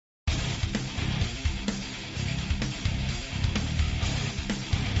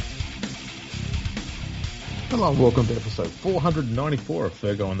Hello and welcome to episode 494 of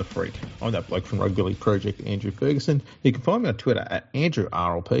Fergo and the Freak. I'm that bloke from Rugby League Project, Andrew Ferguson. You can find me on Twitter at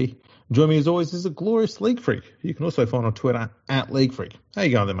AndrewRLP. Join me as always is a glorious League Freak. You can also find on Twitter at League Freak. How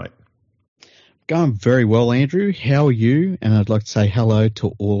you going there, mate? Going very well, Andrew. How are you? And I'd like to say hello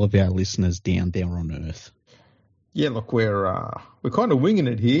to all of our listeners down there on Earth. Yeah, look, we're kind of winging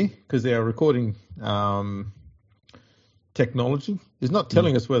it here because our recording technology is not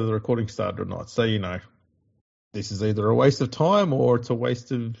telling us whether the recording started or not. So, you know, this is either a waste of time or it's a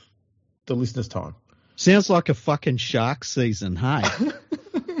waste of the listeners' time. Sounds like a fucking shark season, hey?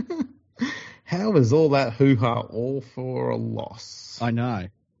 How is all that hoo-ha all for a loss? I know.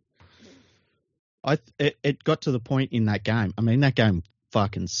 It got to the point in that game. I mean, that game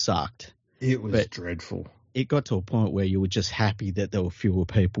fucking sucked. It was dreadful. It got to a point where you were just happy that there were fewer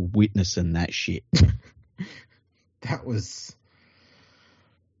people witnessing that shit. That was...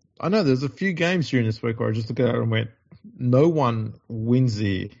 I know there's a few games during this week where I just looked at it and went, no one wins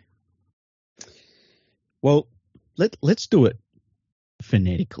here. Well, let's do it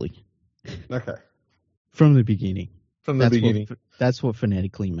phonetically. Okay. From the beginning. From the beginning. That's what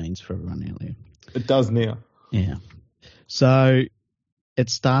phonetically means for everyone out there. It does now. Yeah. So it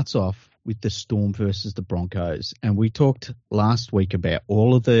starts off with the Storm versus the Broncos. And we talked last week about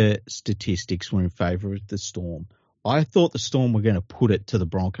all of the statistics were in favour of the Storm. I thought the Storm were going to put it to the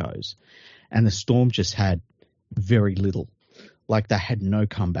Broncos, and the Storm just had very little. Like, they had no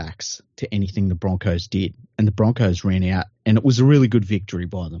comebacks to anything the Broncos did, and the Broncos ran out, and it was a really good victory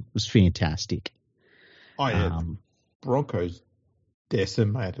by them. It was fantastic. Oh, yeah. Broncos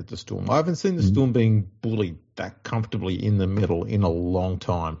decimated the Storm. I haven't seen the Storm being bullied that comfortably in the middle in a long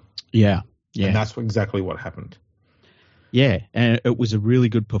time. Yeah. And that's exactly what happened. Yeah, and it was a really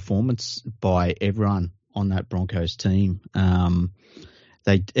good performance by everyone on that Broncos team.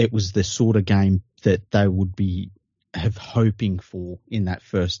 It was the sort of game that they would be hoping for in that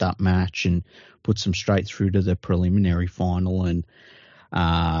first up match and puts them straight through to the preliminary final. And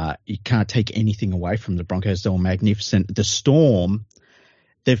you can't take anything away from the Broncos. They were magnificent. The Storm,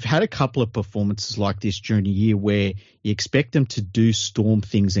 they've had a couple of performances like this during the year where you expect them to do Storm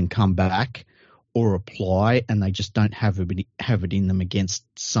things and come back or apply, and they just don't have it in them against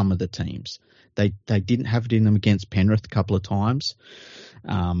some of the teams. They didn't have it in them against Penrith a couple of times.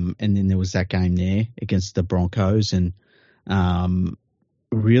 And then there was that game there against the Broncos. And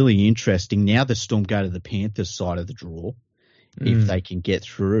really interesting. Now the Storm go to the Panthers side of the draw if they can get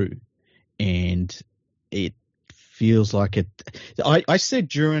through. And it feels like it. I said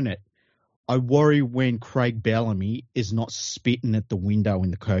during it, I worry when Craig Bellamy is not spitting at the window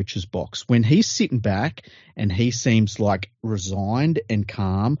in the coach's box. When he's sitting back and he seems like resigned and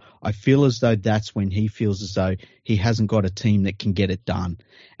calm, I feel as though that's when he feels as though he hasn't got a team that can get it done.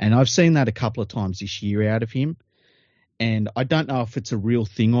 And I've seen that a couple of times this year out of him. And I don't know if it's a real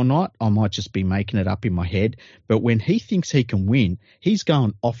thing or not. I might just be making it up in my head. But when he thinks he can win, he's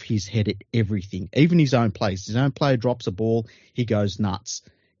going off his head at everything, even his own plays. His own player drops a ball, he goes nuts.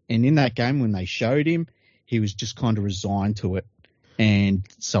 And in that game, when they showed him, he was just kind of resigned to it. And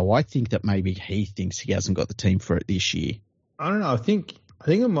so I think that maybe he thinks he hasn't got the team for it this year. I don't know. I think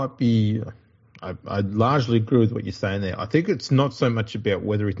it might be. I largely agree with what you're saying there. I think it's not so much about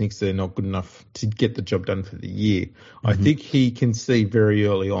whether he thinks they're not good enough to get the job done for the year. I think he can see very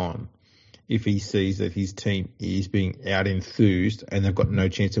early on if he sees that his team is being out enthused and they've got no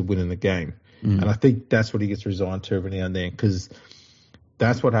chance of winning the game. And I think that's what he gets resigned to every now and then, because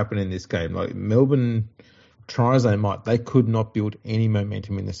that's what happened in this game. Like, Melbourne, try as they might, they could not build any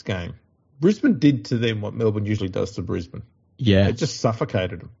momentum in this game. Brisbane did to them what Melbourne usually does to Brisbane. Yeah. It just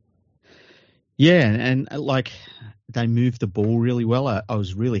suffocated them. Yeah, and like, they moved the ball really well. I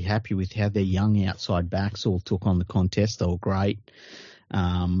was really happy with how their young outside backs all took on the contest. They were great.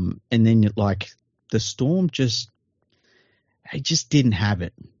 And then, like, the Storm just didn't have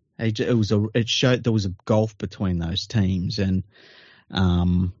it. It showed there was a gulf between those teams, and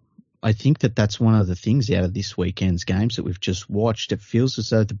I think that's one of the things out of this weekend's games that we've just watched. It feels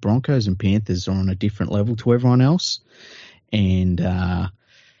as though the Broncos and Panthers are on a different level to everyone else. And, I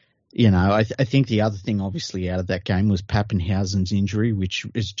think the other thing obviously out of that game was Pappenhausen's injury, which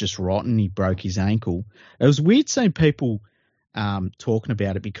is just rotten. He broke his ankle. It was weird seeing people talking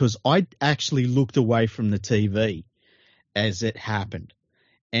about it, because I actually looked away from the TV as it happened.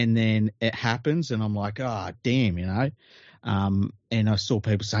 And then it happens and I'm like, damn, and I saw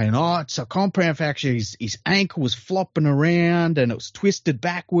people saying, it's a compound fracture. His ankle was flopping around and it was twisted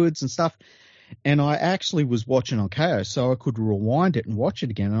backwards and stuff. And I actually was watching on KO, so I could rewind it and watch it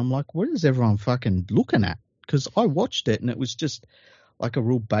again. And I'm like, what is everyone fucking looking at? Because I watched it and it was just like a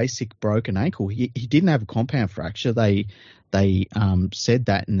real basic broken ankle. He didn't have a compound fracture. They said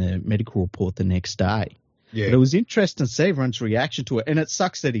that in the medical report the next day. Yeah. But it was interesting to see everyone's reaction to it. And it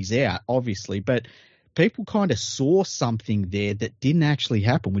sucks that he's out, obviously, but people kind of saw something there that didn't actually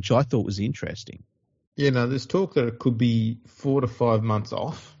happen, which I thought was interesting. Yeah, no, there's talk that it could be 4 to 5 months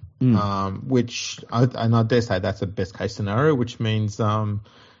off, which I dare say that's a best case scenario, which means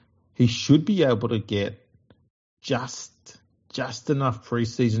he should be able to get just enough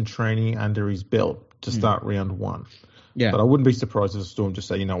preseason training under his belt to start round 1. Yeah. But I wouldn't be surprised if the Storm just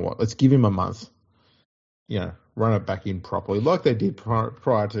say, you know what, let's give him a month, run it back in properly, like they did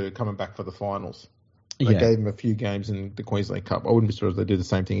prior to coming back for the finals. They gave him a few games in the Queensland Cup. I wouldn't be surprised if they do the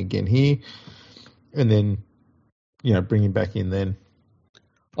same thing again here. And then, bring him back in then.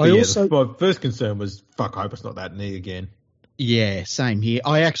 My first concern was, I hope it's not that knee again. Yeah, same here.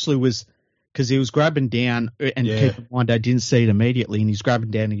 I actually was, because he was grabbing down, and keep in mind I didn't see it immediately, and he's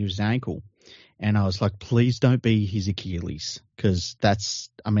grabbing down to his ankle. And I was like, please don't be his Achilles, because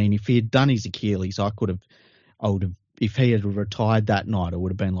if he had done his Achilles, if he had retired that night, I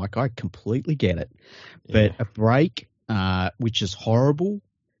would have been like, I completely get it. Yeah. But a break, which is horrible,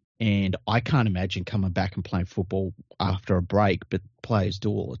 and I can't imagine coming back and playing football after a break, but players do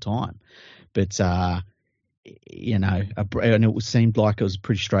all the time. But, and it seemed like it was a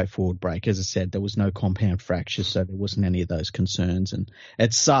pretty straightforward break. As I said, there was no compound fracture, so there wasn't any of those concerns. And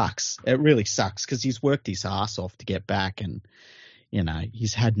it sucks. It really sucks, because he's worked his ass off to get back, and,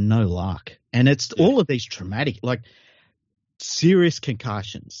 he's had no luck. And it's all of these traumatic, like serious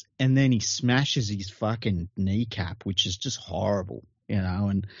concussions, and then he smashes his fucking kneecap, which is just horrible.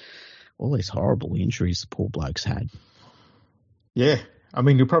 And all these horrible injuries the poor bloke's had. Yeah.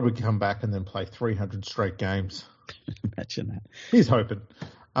 He'll probably come back and then play 300 straight games. Imagine that. He's hoping.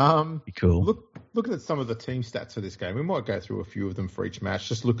 Cool. Looking at some of the team stats for this game, we might go through a few of them for each match.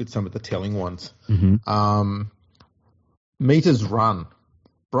 Just look at some of the telling ones. Mm-hmm. Meters run.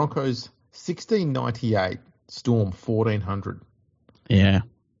 Broncos 1698, Storm 1400. Yeah.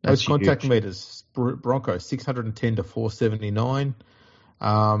 Post contact meters. Broncos 610 to 479.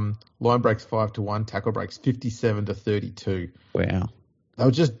 Line breaks 5-1, tackle breaks 57 to 32. Wow. They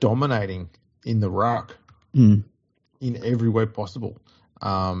were just dominating in the ruck in every way possible.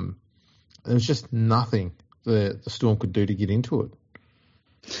 There was just nothing the Storm could do to get into it.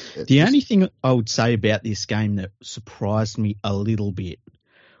 The only thing I would say about this game that surprised me a little bit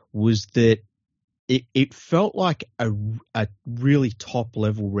was that it felt like a really top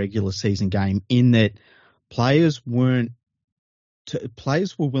level regular season game, in that players were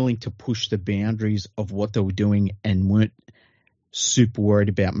willing to push the boundaries of what they were doing and weren't super worried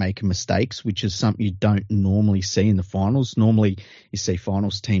about making mistakes, which is something you don't normally see in the finals. Normally you see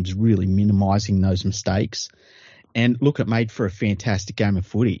finals teams really minimising those mistakes. And look, it made for a fantastic game of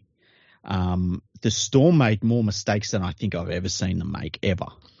footy. The Storm made more mistakes than I think I've ever seen them make, ever.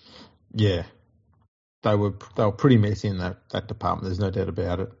 Yeah. They were pretty messy in that department. There's no doubt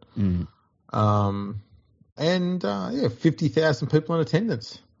about it. 50,000 people in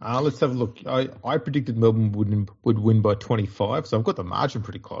attendance. Let's have a look. I predicted Melbourne would win by 25, so I've got the margin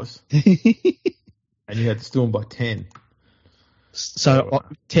pretty close. And you had the Storm by 10. So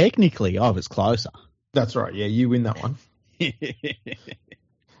technically, I was closer. That's right. Yeah, you win that one.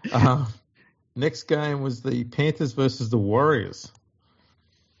 Next game was the Panthers versus the Warriors.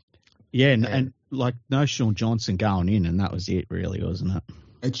 Yeah, and like no Sean Johnson going in, and that was it, really, wasn't it?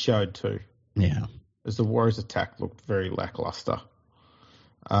 It showed too. Yeah. As the Warriors' attack looked very lackluster.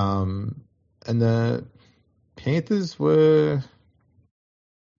 And the Panthers were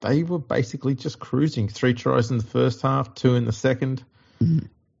basically just cruising. 3 tries in the first half, 2 in the second. Mm-hmm.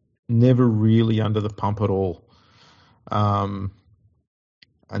 Never really under the pump at all. And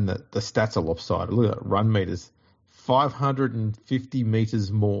the stats are lopsided. Look at that, run meters. 550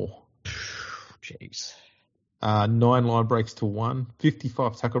 meters more. Jeez. 9 line breaks to 1.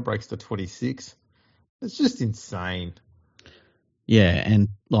 55 tackle breaks to 26. It's just insane. Yeah, and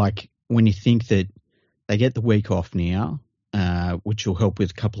like when you think that they get the week off now, which will help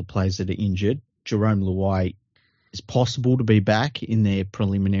with a couple of players that are injured. Jerome Luai is possible to be back in their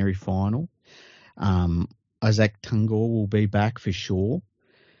preliminary final. Isaac Tungor will be back for sure.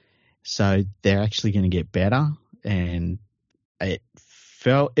 So they're actually going to get better, and it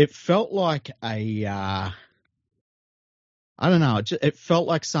felt like I don't know. It felt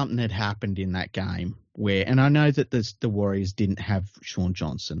like something had happened in that game and I know that the Warriors didn't have Sean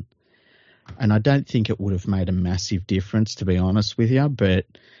Johnson, and I don't think it would have made a massive difference, to be honest with you, but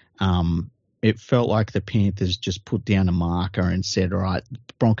it felt like the Panthers just put down a marker and said, all right, the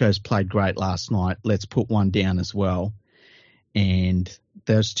Broncos played great last night. Let's put one down as well. And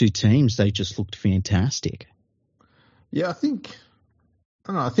those two teams, they just looked fantastic. Yeah, I don't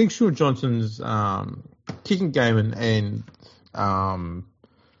know. I think Sean Johnson's kicking game and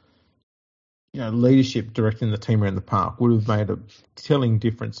leadership directing the team around the park would have made a telling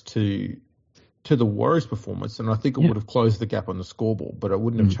difference to the Warriors' performance, and I think it would have closed the gap on the scoreboard, but it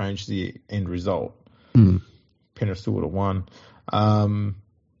wouldn't have changed the end result. Penrith still would have won.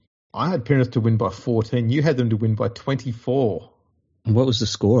 I had Penrith to win by 14. You had them to win by 24. And what was the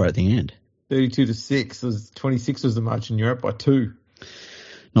score at the end? 32-6. 26 was the margin. You're up by 2.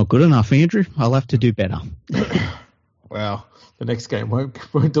 Not good enough, Andrew. I'll have to do better. Well, the next game won't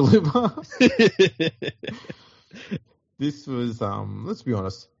deliver. This was, let's be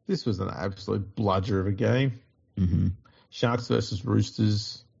honest, this was an absolute bludger of a game. Mm-hmm. Sharks versus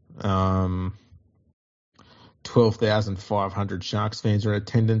Roosters. 12,500 Sharks fans are in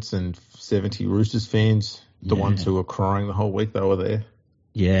attendance and 70 Roosters fans. The ones who were crying the whole week, they were there.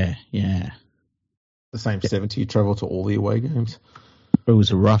 Yeah. The same 70 who travel to all the away games. It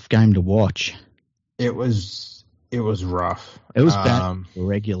was a rough game to watch. It was rough. It was bad for a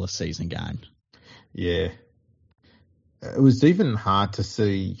regular season game. Yeah. It was even hard to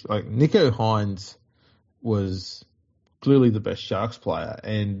see. Like, Nico Hines was clearly the best Sharks player,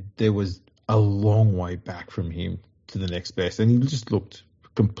 and there was a long way back from him to the next best. And he just looked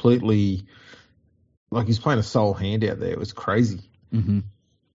completely like he's playing a sole hand out there. It was crazy. Mm-hmm.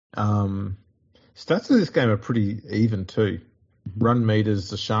 Stats of this game are pretty even too. Mm-hmm. Run meters,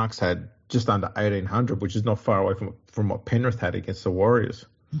 the Sharks had just under 1,800, which is not far away from what Penrith had against the Warriors.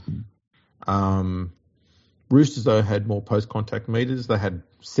 Mm-hmm. Roosters, though, had more post-contact meters. They had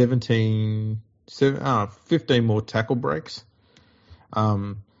 15 more tackle breaks.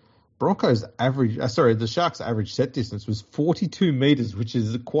 The Sharks' average set distance was 42 meters, which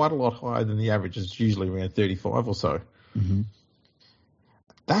is quite a lot higher than the average. It's usually around 35 or so. Mm-hmm.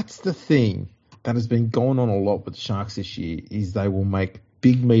 That's the thing that has been going on a lot with the Sharks this year, is they will make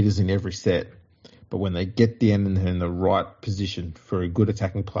big meters in every set, but when they get down in the right position for a good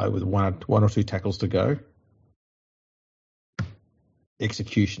attacking play with one or two tackles to go,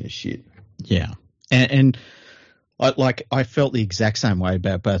 execution is shit. Yeah. And I felt the exact same way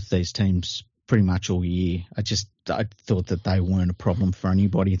about both these teams pretty much all year. I thought that they weren't a problem for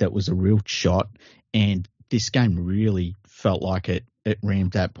anybody. That was a real shot. And this game really felt like it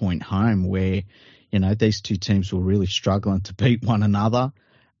rammed that point home where, these two teams were really struggling to beat one another.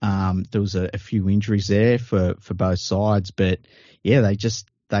 There was a few injuries there for both sides, but yeah,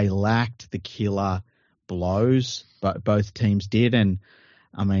 they lacked the killer blows, but both teams did. And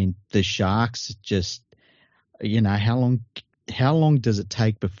I mean, the Sharks just, how long does it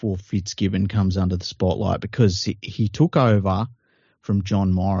take before Fitzgibbon comes under the spotlight? Because he took over from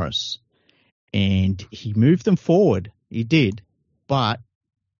John Morris and he moved them forward. He did. But,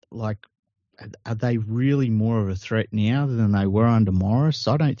 are they really more of a threat now than they were under Morris?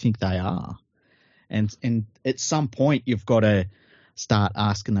 I don't think they are. And at some point, you've got to start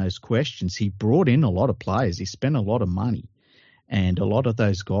asking those questions. He brought in a lot of players. He spent a lot of money. And a lot of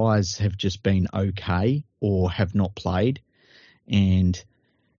those guys have just been okay or have not played. And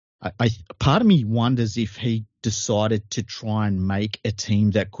part of me wonders if he decided to try and make a team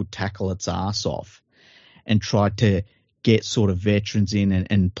that could tackle its ass off and try to get sort of veterans in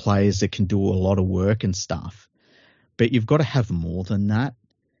and players that can do a lot of work and stuff. But you've got to have more than that.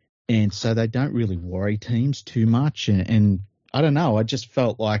 And so they don't really worry teams too much. And I don't know, I just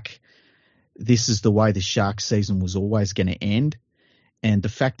felt like this is the way the Sharks season was always going to end. And the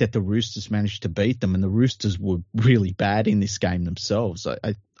fact that the Roosters managed to beat them, and the Roosters were really bad in this game themselves,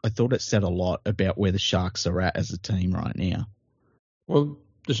 I thought it said a lot about where the Sharks are at as a team right now. Well,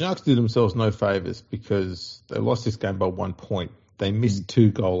 the Sharks did themselves no favours because they lost this game by 1 point. They missed 2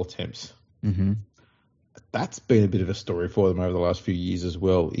 goal attempts. Mm-hmm. That's been a bit of a story for them over the last few years as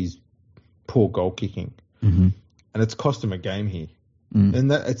well, is poor goal kicking. Mm-hmm. And it's cost them a game here. Mm.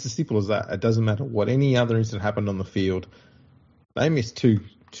 And it's as simple as that. It doesn't matter what any other incident happened on the field. They missed two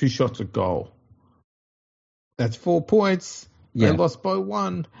shots at goal. That's 4 points. They lost by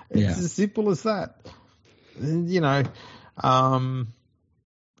 1. It's as simple as that. I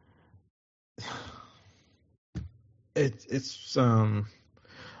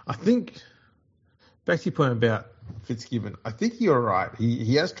think, back to your point about Fitzgibbon, I think you're right.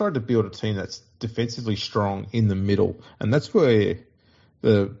 He has tried to build a team that's defensively strong in the middle, and that's where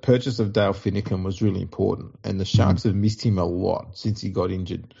the purchase of Dale Finnecan was really important. And the Sharks have missed him a lot since he got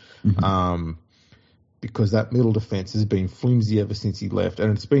injured, because that middle defence has been flimsy ever since he left,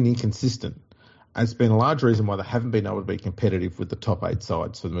 and it's been inconsistent. And it's been a large reason why they haven't been able to be competitive with the top 8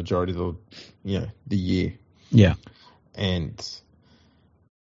 sides for the majority of the year. Yeah. and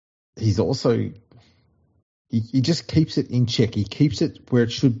he's also he just keeps it in check. He keeps it where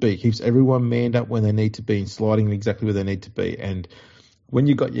it should be. He keeps everyone manned up when they need to be and sliding exactly where they need to be. And when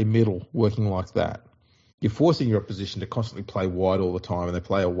you got your middle working like that, you're forcing your opposition to constantly play wide all the time, and they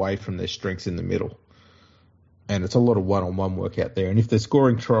play away from their strengths in the middle. And it's a lot of one-on-one work out there. And if they're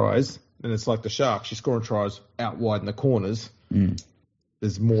scoring tries, then it's like the Sharks. You're scoring tries out wide in the corners.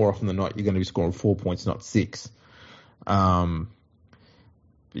 There's more often than not you're going to be scoring 4 points, not 6. But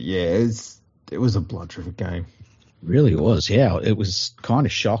yeah, it was a blood-driven game. Really was, yeah. It was kind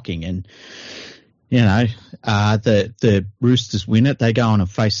of shocking. And, you know, the Roosters win it. They go on and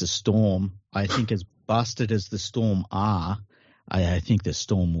face the Storm. I think as busted as the Storm are, I think the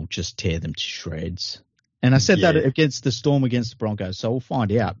Storm will just tear them to shreds. And I said that against the Storm, against the Broncos, so we'll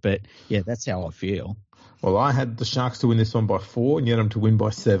find out. But, yeah, that's how I feel. Well, I had the Sharks to win this one by 4 and you had them to win by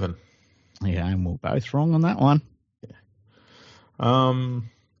 7. Yeah, and we're both wrong on that one. Yeah.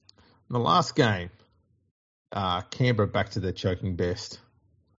 The last game, Canberra back to their choking best.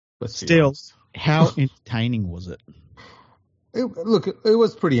 Still, how entertaining was it? It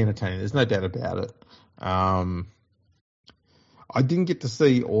was pretty entertaining. There's no doubt about it. I didn't get to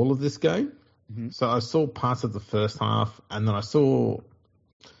see all of this game. So I saw parts of the first half, and then I saw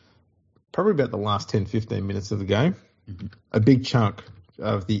probably about the last 10, 15 minutes of the game. A big chunk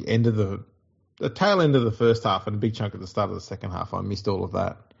of the end of the tail end of the first half and a big chunk at the start of the second half. I missed all of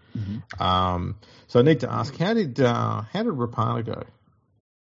that. So I need to ask, how did Rapana go?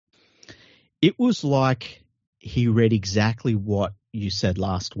 It was like he read exactly what you said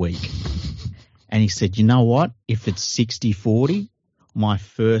last week. And he said, you know what? If it's 60-40, my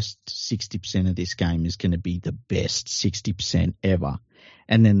first 60% of this game is going to be the best 60% ever.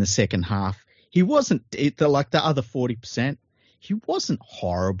 And then the second half, he wasn't like the other 40%. He wasn't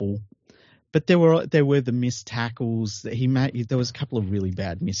horrible, but there were the missed tackles that he made. There was a couple of really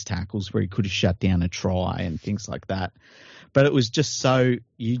bad missed tackles where he could have shut down a try and things like that. But it was just so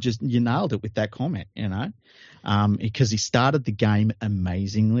you nailed it with that comment, you know, because he started the game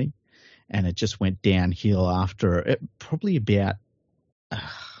amazingly, and it just went downhill after it, probably about.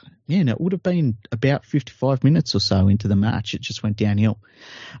 It would have been about 55 minutes or so into the match. It just went downhill.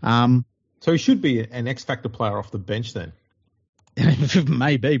 So he should be an X-Factor player off the bench then.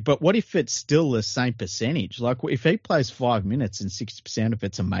 Maybe, but what if it's still the same percentage? Like if he plays 5 minutes and 60% of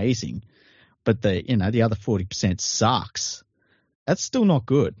it's amazing, but the other 40% sucks, that's still not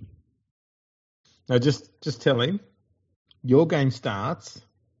good. No, just tell him your game starts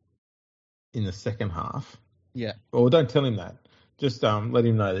in the second half. Yeah. Or don't tell him that. Just let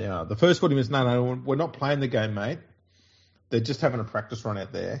him know the first 40 minutes, no, we're not playing the game, mate. They're just having a practice run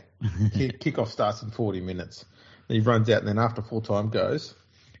out there. Kickoff starts in 40 minutes. Then he runs out, and then after full time goes,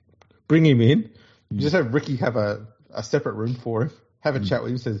 bring him in. Just have Ricky have a separate room for him. Have a chat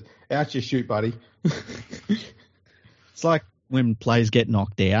with him. Says, out you shoot, buddy. It's like when players get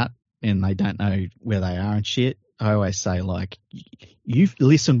knocked out and they don't know where they are and shit. I always say, like, you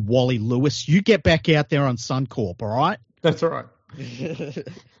listen, Wally Lewis, you get back out there on Suncorp, all right? That's all right.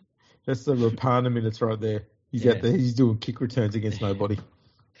 That's the Rapana minutes right there. He's out there. He's doing kick returns against nobody.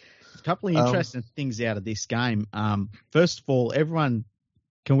 A couple of interesting things out of this game. First of all, everyone,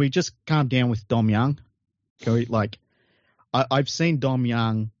 can we just calm down with Dom Young? Can we, I've seen Dom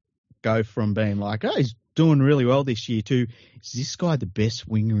Young go from being like, oh, he's doing really well this year to, is this guy the best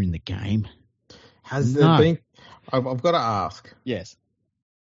winger in the game? Has there been? I've got to ask. Yes.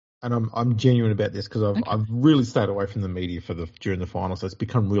 And I'm genuine about this because I've really stayed away from the media during the finals. So it's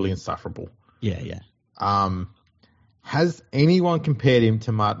become really insufferable. Yeah. Has anyone compared him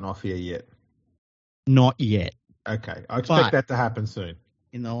to Martin Offia yet? Not yet. Okay, I expect that to happen soon.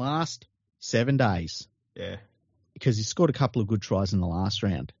 In the last 7 days. Yeah. Because he scored a couple of good tries in the last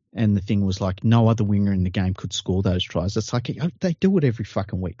round. And the thing was like, no other winger in the game could score those tries. It's like, they do it every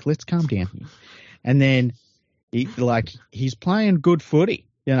fucking week. Let's calm down here. And then, he's playing good footy.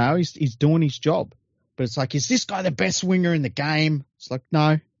 You know, he's doing his job. But it's like, is this guy the best winger in the game? It's like,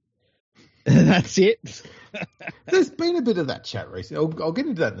 no. That's it. There's been a bit of that chat recently. I'll get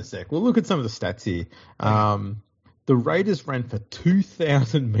into that in a sec. We'll look at some of the stats here. The Raiders ran for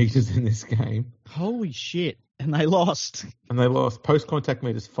 2,000 metres in this game. Holy shit. And they lost. Post-contact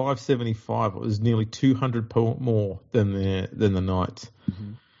metres, 575. It was nearly 200 more than the Knights.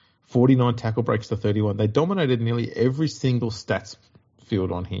 49 tackle breaks to 31. They dominated nearly every single stats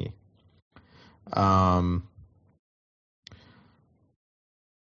field on here.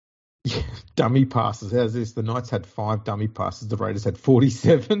 Dummy passes. How's this? The Knights had 5 dummy passes. The Raiders had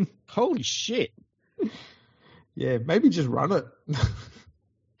 47. Holy shit. Yeah, maybe just run it.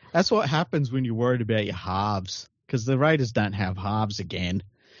 That's what happens when you're worried about your halves. because the Raiders don't have halves again.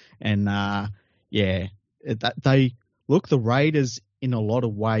 And, the Raiders, in a lot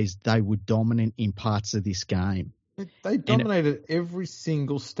of ways, they were dominant in parts of this game. They dominated every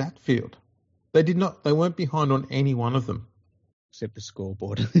single stat field. They weren't behind on any one of them. Except the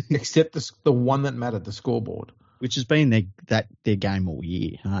scoreboard. Except the one that mattered, the scoreboard. Which has been their game all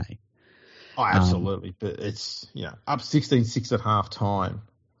year, hey? Oh, absolutely. But it's, up 16-6 at half time.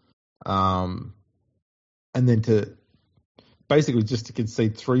 And then to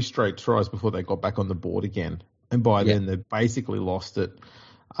concede 3 straight tries before they got back on the board again. And by then they basically lost it.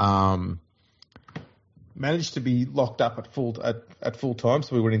 Managed to be locked up at full time,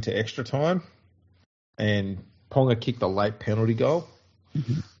 so we went into extra time. And Ponga kicked a late penalty goal,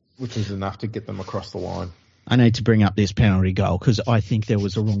 which was enough to get them across the line. I need to bring up this penalty goal because I think there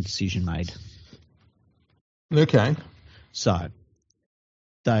was a wrong decision made. Okay. So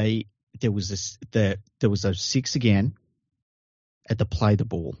there was a 6 again at the play the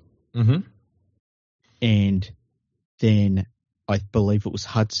ball. Mm-hmm. And then I believe it was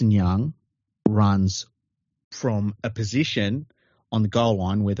Hudson Young runs from a position on the goal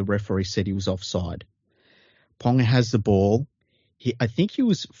line where the referee said he was offside. Ponga has the ball. I think he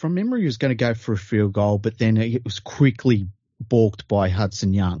was, from memory, he was going to go for a field goal, but then it was quickly balked by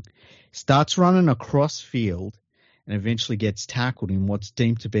Hudson Young. Starts running across field and eventually gets tackled in what's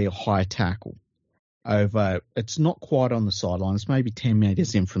deemed to be a high tackle. It's not quite on the sideline. It's maybe 10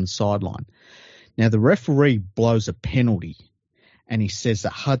 metres in from the sideline. Now, the referee blows a penalty and he says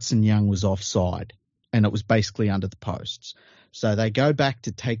that Hudson Young was offside and it was basically under the posts. So they go back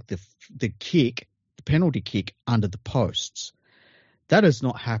to take the penalty kick under the posts. That has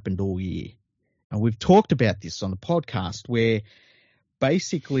not happened all year. And we've talked about this on the podcast where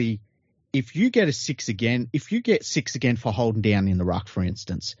basically if you get 6 again for holding down in the ruck, for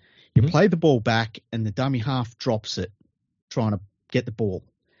instance, you play the ball back and the dummy half drops it trying to get the ball.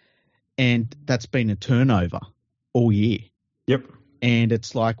 And that's been a turnover all year. Yep. And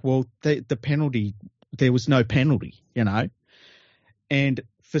it's like, well, the penalty, there was no penalty, And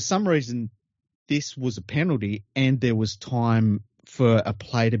for some reason, this was a penalty and there was time for a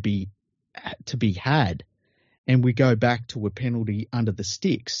play to be had. And we go back to a penalty under the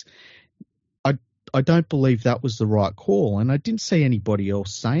sticks. I don't believe that was the right call. And I didn't see anybody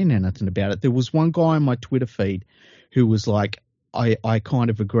else saying anything about it. There was one guy on my Twitter feed who was like, I kind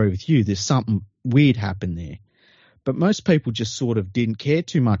of agree with you. There's something weird happened there. But most people just sort of didn't care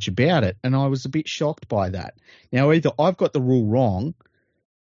too much about it. And I was a bit shocked by that. Now, either I've got the rule wrong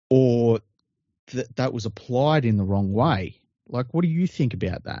or that was applied in the wrong way. Like, what do you think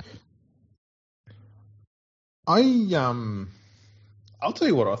about that? I'll tell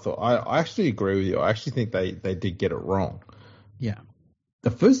you what I thought. I actually agree with you. I actually think they did get it wrong. Yeah.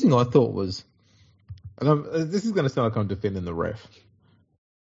 The first thing I thought was, and this is going to sound like I'm defending the ref.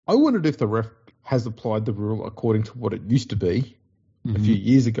 I wondered if the ref has applied the rule according to what it used to be a few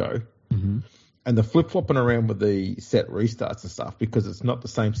years ago, and the flip-flopping around with the set restarts and stuff, because it's not the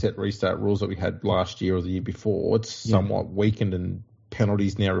same set restart rules that we had last year or the year before. It's somewhat weakened, and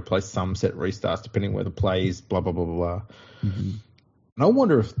penalties now replace some set restarts depending where the play is, blah, blah, blah, blah, blah. And I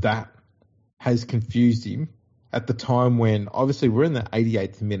wonder if that has confused him at the time when, obviously, we're in the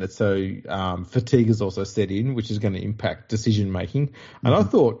 88th minute, so fatigue is also set in, which is going to impact decision-making. And I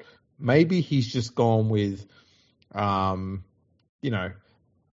thought maybe he's just gone with,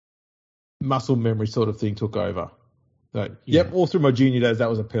 muscle memory sort of thing took over. So, all through my junior days, that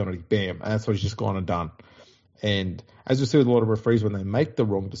was a penalty. Bam. And that's what he's just gone and done. And as we see with a lot of referees, when they make the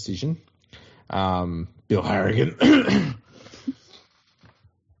wrong decision, Bill Harrigan,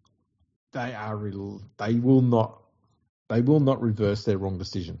 they will not reverse their wrong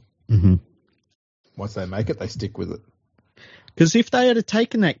decision. Once they make it, they stick with it. Because if they had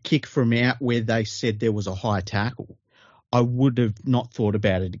taken that kick from out where they said there was a high tackle, I would have not thought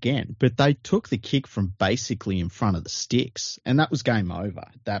about it again. But they took the kick from basically in front of the sticks, and that was game over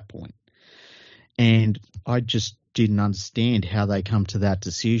at that point. And I just didn't understand how they come to that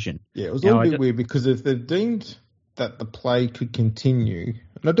decision. Yeah, it was all a bit weird because if they deemed that the play could continue,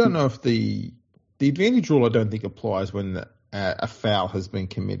 and I don't know if the advantage rule I don't think applies when a foul has been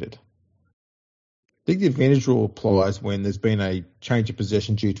committed. I think the advantage rule applies when there's been a change of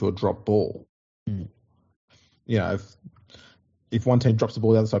possession due to a drop ball. If one team drops the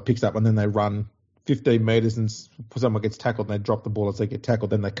ball, the other side picks up, and then they run 15 metres and someone gets tackled and they drop the ball as they get tackled,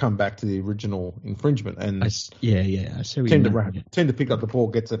 then they come back to the original infringement. And I see what tend to pick up the ball,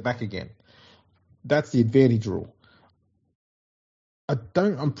 gets it back again. That's the advantage rule.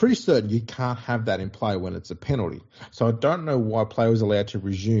 I'm pretty certain you can't have that in play when it's a penalty. So I don't know why play was allowed to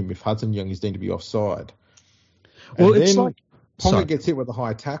resume if Hudson Young is deemed to be offside. Well, And it's then like Ponga gets hit with a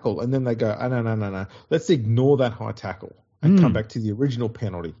high tackle, and then they go, oh, no. Let's ignore that high tackle and come back to the original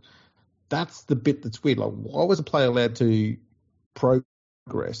penalty. That's the bit that's weird. Like, why was a player allowed to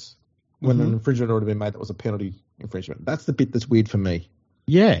progress when an infringement had already been made that was a penalty infringement? That's the bit that's weird for me.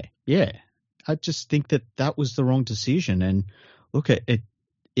 Yeah. I just think that was the wrong decision. And look,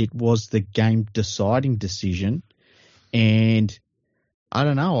 it was the game deciding decision. And I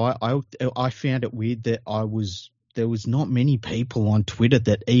don't know. I found it weird that there was not many people on Twitter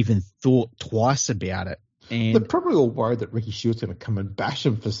that even thought twice about it. And they're probably all worried that Ricky Stewart's going to come and bash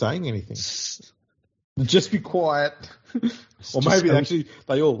him for saying anything. Just be quiet. Or maybe actually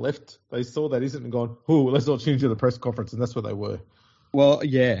they all left. They saw that isn't and gone, oh, let's not tune into the press conference, and that's where they were. Well,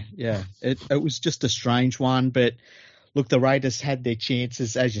 yeah. It was just a strange one, but look, the Raiders had their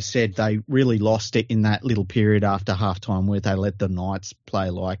chances. As you said, they really lost it in that little period after halftime where they let the Knights play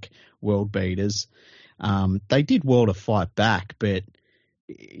like world beaters. They did well to fight back, but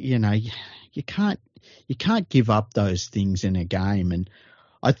you know, you can't give up those things in a game. And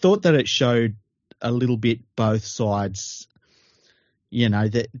I thought that it showed a little bit both sides, you know,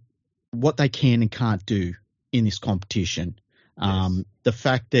 that what they can and can't do in this competition. Yes. The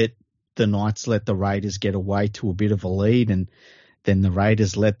fact that the Knights let the Raiders get away to a bit of a lead, and then the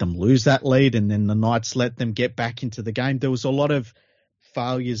Raiders let them lose that lead, and then the Knights let them get back into the game. There was a lot of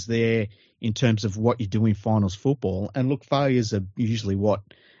failures there in terms of what you do in finals football. And look, failures are usually what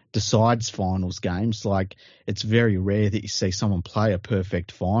decides finals games. Like, it's very rare that you see someone play a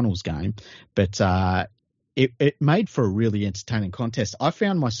perfect finals game, but it made for a really entertaining contest. I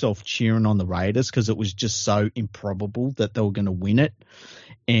found myself cheering on the Raiders because it was just so improbable that they were going to win it.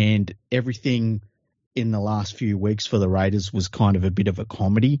 And everything in the last few weeks for the Raiders was kind of a bit of a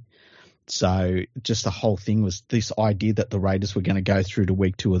comedy. So just the whole thing was this idea that the Raiders were going to go through to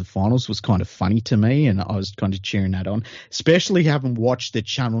week 2 of the finals was kind of funny to me. And I was kind of cheering that on, especially having watched the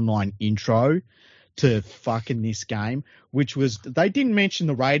Channel 9 intro to fucking this game, which was, they didn't mention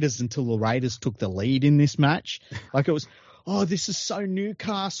the Raiders until the Raiders took the lead in this match. Like, it was, oh, this is so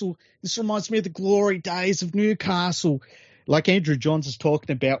Newcastle. This reminds me of the glory days of Newcastle. Like Andrew Johns is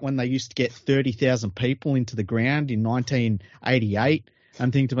talking about when they used to get 30,000 people into the ground in 1988.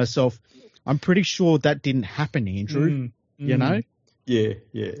 I'm thinking to myself, I'm pretty sure that didn't happen, Andrew. You know? Yeah.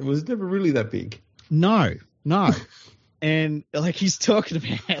 It was never really that big. No. And like, he's talking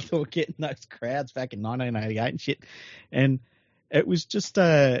about how they were getting those crowds back in 1988 and shit. And it was just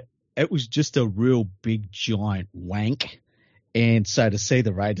a real big giant wank. And so to see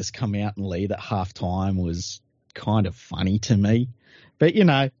the Raiders come out and lead at halftime was kind of funny to me. But, you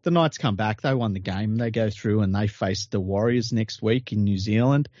know, the Knights come back, they won the game, they go through and they face the Warriors next week in New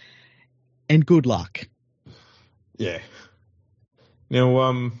Zealand. And good luck. Yeah.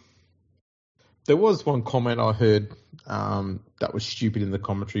 Now, there was one comment I heard that was stupid in the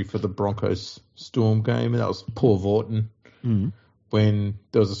commentary for the Broncos Storm game, and that was Paul Vaughton when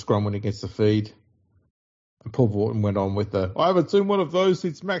there was a scrum win against the feed. And Paul Vaughton went on with I haven't seen one of those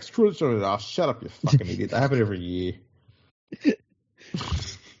since Max Crunch. Oh, shut up, you fucking idiot. They happen every year.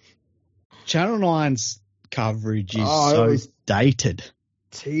 Channel 9's coverage is dated.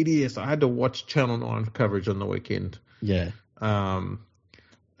 Tedious. I had to watch Channel 9 coverage on the weekend. Yeah. And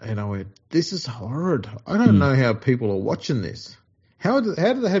I went, this is horrid. I don't know how people are watching this. How do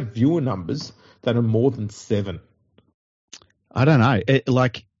they have viewer numbers that are more than 7? I don't know.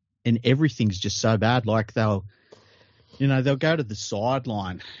 And everything's just so bad. Like, they'll go to the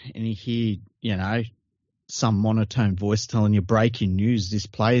sideline and you hear, you know, some monotone voice telling you breaking news, this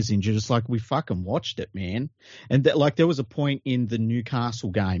player's injured. It's like, we fucking watched it, man. And there was a point in the Newcastle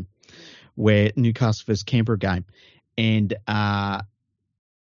game where Newcastle versus Canberra game, and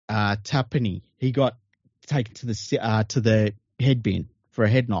Tapani, he got taken to the head bin for a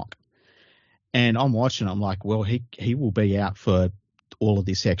head knock. And I'm watching, I'm like, well, he will be out for all of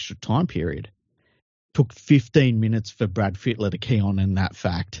this extra time period. Took 15 minutes for Brad Fittler to key on in that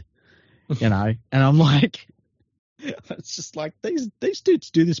fact, you know. And I'm like, it's just like, these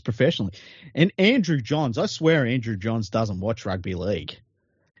dudes do this professionally. And Andrew Johns, I swear Andrew Johns doesn't watch rugby league.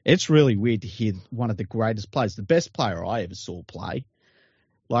 It's really weird to hear one of the greatest players, the best player I ever saw play,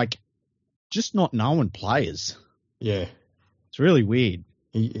 like, just not knowing players. Yeah. It's really weird.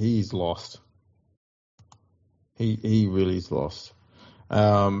 He's lost. He really is lost.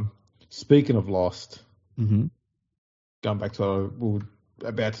 Speaking of lost, going back to what we were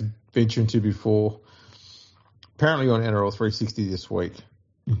about to venture into before, apparently on NRL 360 this week,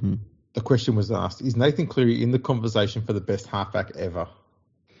 the question was asked, is Nathan Cleary in the conversation for the best halfback ever?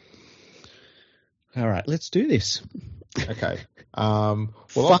 All right, let's do this. Okay. No.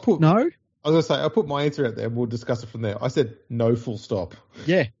 I was going to say, I'll put my answer out there and we'll discuss it from there. I said no, full stop.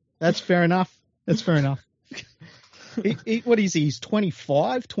 Yeah, that's fair enough. That's fair enough. What is he? He's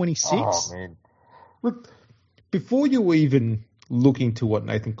 25, 26? Oh, man. Look, before you even look into what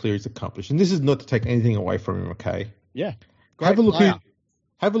Nathan Cleary's accomplished, and this is not to take anything away from him, okay? Yeah. Have a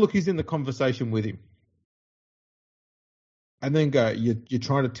look who's in the conversation with him. And then go, you're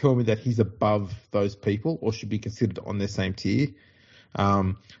trying to tell me that he's above those people or should be considered on their same tier.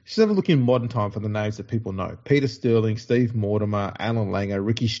 Just have a look in modern time for the names that people know. Peter Sterling, Steve Mortimer, Alan Langer,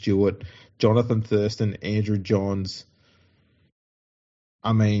 Ricky Stewart, Jonathan Thurston, Andrew Johns.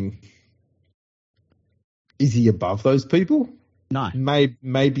 I mean, is he above those people? No.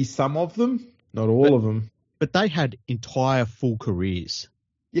 Maybe some of them, not all of them. But they had entire full careers.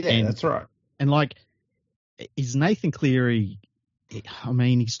 Yeah, that's right. And like, is Nathan Cleary, I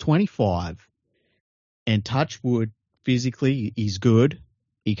mean, he's 25 and touch wood, physically, he's good.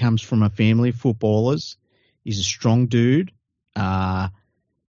 He comes from a family of footballers. He's a strong dude. Like,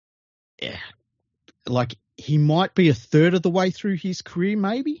 he might be a third of the way through his career,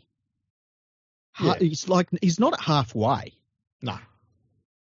 maybe. Yeah. He's not at halfway. No.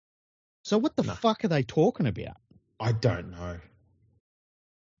 So what the fuck are they talking about? I don't know.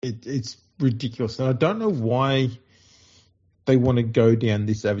 It's ridiculous. And I don't know why they want to go down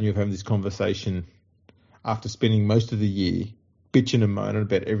this avenue of having this conversation after spending most of the year bitching and moaning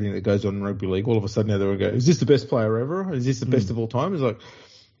about everything that goes on in rugby league. All of a sudden now they're going to go, is this the best player ever? Is this the best of all time? It's like,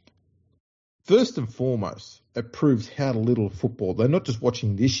 first and foremost, it proves how little football, they're not just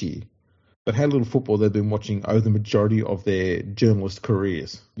watching this year, but how little football they've been watching over the majority of their journalist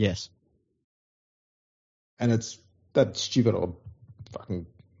careers. Yes. And it's that stupid old fucking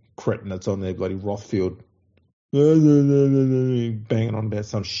cretin that's on their bloody Rothfield banging on about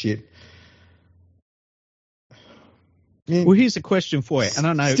some shit. Yeah. Well, here's a question for you. And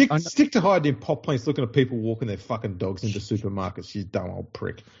I know stick to hiding in pop plants looking at people walking their fucking dogs into supermarkets, you dumb old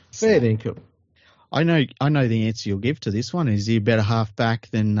prick. Fair income. I know the answer you'll give to this one. Is he a better halfback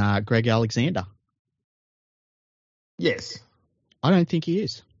than Greg Alexander? Yes. I don't think he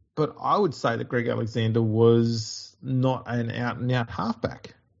is. But I would say that Greg Alexander was not an out-and-out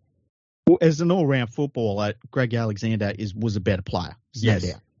halfback. Well, as an all-round footballer, Greg Alexander was a better player. There's no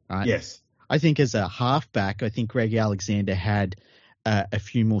doubt. Right? Yes. I think as a halfback, I think Greg Alexander had a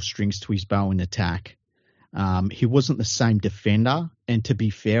few more strings to his bow in attack. He wasn't the same defender. And to be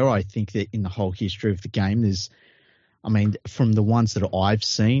fair, I think that in the whole history of the game, from the ones that I've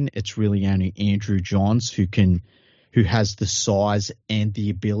seen, it's really only Andrew Johns who has the size and the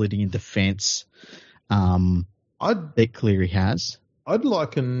ability in defence that Cleary has. I'd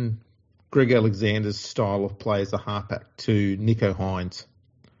liken Greg Alexander's style of play as a halfback to Nico Hines.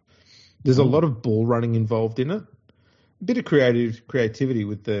 There's a lot of ball running involved in it. A bit of creativity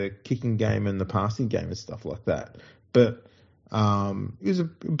with the kicking game and the passing game and stuff like that. But he was a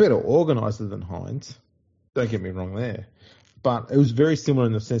better organiser than Hines. Don't get me wrong there. But it was very similar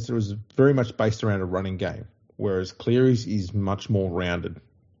in the sense that it was very much based around a running game, whereas Cleary's is much more rounded.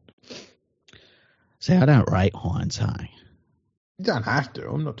 See, I don't rate Hines, hey? You don't have to.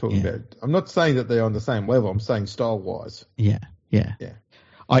 I'm not talking about. I'm not saying that they're on the same level. I'm saying style-wise. Yeah.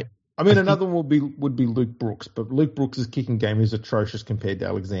 I mean, another one would be Luke Brooks, but Luke Brooks' kicking game is atrocious compared to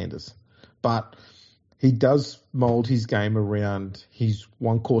Alexander's. But he does mould his game around his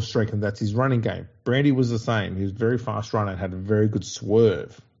one core strength, and that's his running game. Brandy was the same. He was a very fast runner and had a very good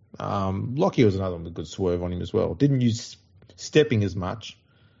swerve. Lockie was another one with a good swerve on him as well. Didn't use stepping as much.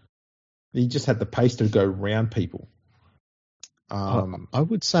 He just had the pace to go round people. I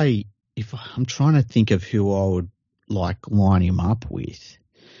would say, if I'm trying to think of who I would line him up with,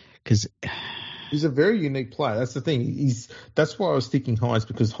 because he's a very unique player. That's the thing. That's why I was thinking Hines,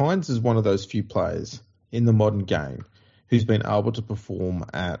 because Hines is one of those few players in the modern game who's been able to perform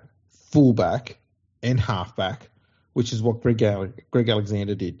at fullback and halfback, which is what Greg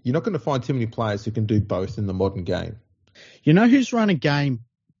Alexander did. You're not going to find too many players who can do both in the modern game. You know who's run a game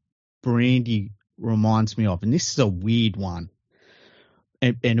Brandy reminds me of, and this is a weird one,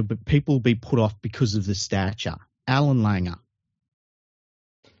 and people will be put off because of the stature. Alan Langer.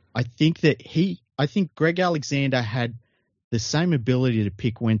 I think Greg Alexander had the same ability to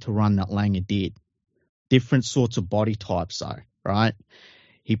pick when to run that Langer did. Different sorts of body types though, right?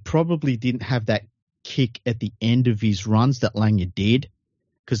 He probably didn't have that kick at the end of his runs that Langer did,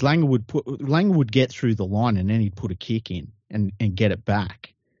 because Langer would get through the line and then he'd put a kick in and get it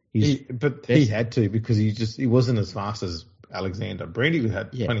back. He had to, because he wasn't as fast as Alexander. Brandy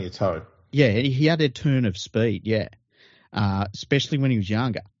had plenty of toe. Yeah, he had a turn of speed, especially when he was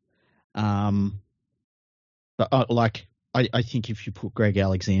younger. But I think if you put Greg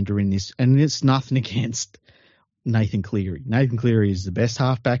Alexander in this, and it's nothing against Nathan Cleary. Nathan Cleary is the best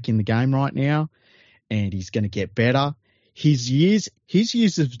halfback in the game right now, and he's going to get better. His years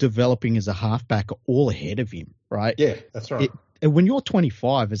of developing as a halfback are all ahead of him, right? Yeah, that's right. When you're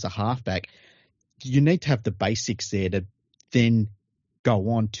 25 as a halfback, you need to have the basics there to then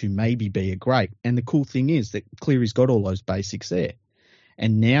go on to maybe be a great. And the cool thing is that Cleary's got all those basics there.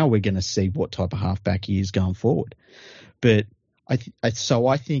 And now we're going to see what type of halfback he is going forward. But I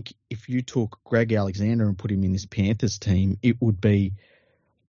think if you took Greg Alexander and put him in this Panthers team, they'd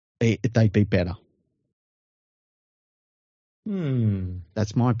be better.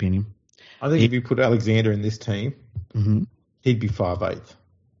 That's my opinion. I think if you put Alexander in this team, he'd be 5'8".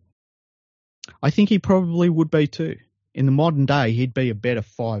 I think he probably would be too. In the modern day, he'd be a better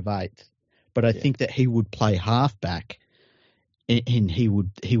 5'8". But I think that he would play halfback, and he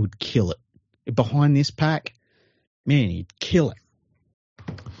would kill it. Behind this pack, man, he'd kill it.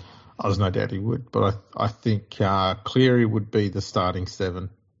 There's no doubt he would, but I think Cleary would be the starting 7.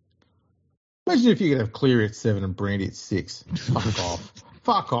 Imagine if you could have Cleary at 7 and Brandy at 6.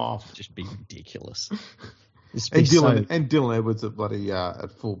 Fuck off. Just be ridiculous. And Dylan Edwards at bloody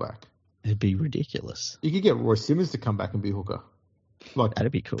at fullback. It'd be ridiculous. You could get Roy Simmons to come back and be hooker.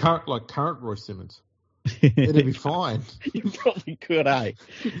 That'd be cool. Current Roy Simmons. It'd be fine. You probably could, eh?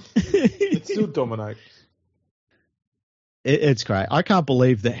 It'd still dominate. It's great. I can't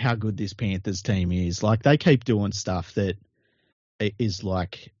believe that how good this Panthers team is. Like, they keep doing stuff that is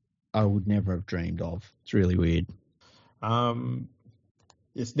like I would never have dreamed of. It's really weird.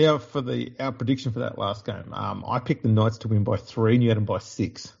 It's now for our prediction for that last game. I picked the Knights to win by 3, and you had them by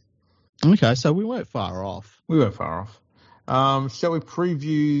 6. Okay, so we weren't far off. We weren't far off. Shall we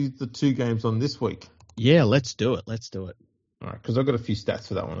preview the 2 games on this week? Yeah, let's do it. All right, because I've got a few stats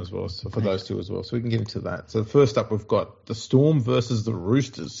for that one as well, so for those 2 as well, so we can get into that. So first up, we've got the Storm versus the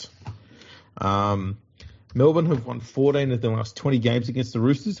Roosters. Melbourne have won 14 of their last 20 games against the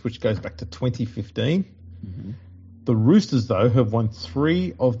Roosters, which goes back to 2015. Mm-hmm. The Roosters, though, have won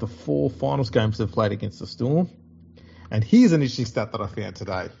 3 of the 4 finals games they've played against the Storm. And here's an interesting stat that I found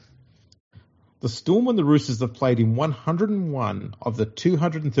today. The Storm and the Roosters have played in 101 of the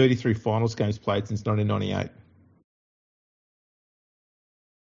 233 finals games played since 1998.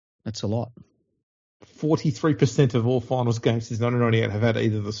 That's a lot. 43% of all finals games since 1998 have had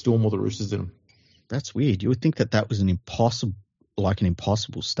either the Storm or the Roosters in them. That's weird. You would think that was an impossible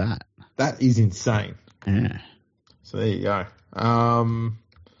stat. That is insane. Yeah. So there you go.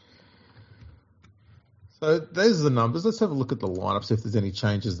 So there's the numbers. Let's have a look at the lineup, see if there's any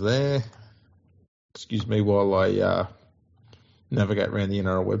changes there. Excuse me while I navigate around the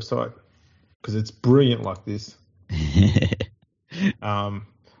NRL website, because it's brilliant like this.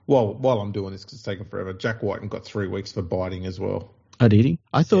 While I'm doing this, because it's taken forever, Jack Whiten got 3 weeks for biting as well. Oh, did he?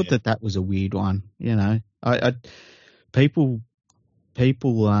 I thought that was a weird one. You know, people,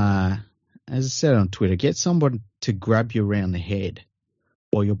 as I said on Twitter, get someone to grab you around the head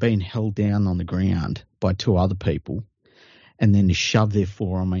while you're being held down on the ground by 2 other people, and then to shove their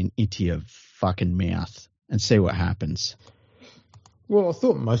forearm into your fucking mouth and see what happens. Well, I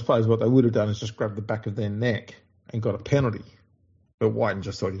thought most players, what they would have done is just grab the back of their neck and got a penalty. But Whiten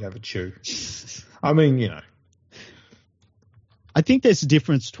just thought he'd have a chew. I mean, you know. I think there's a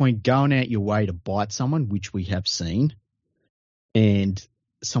difference between going out your way to bite someone, which we have seen, and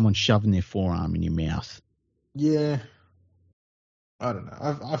someone shoving their forearm in your mouth. Yeah. I don't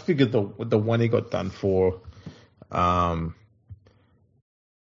know. I figured the one he got done for,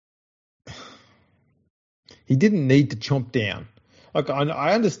 he didn't need to chomp down. Like,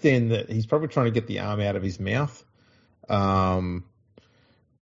 I understand that he's probably trying to get the arm out of his mouth.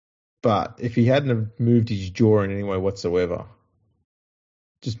 But if he hadn't have moved his jaw in any way whatsoever,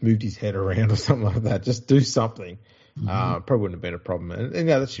 just moved his head around or something like that, just do something, probably wouldn't have been a problem. And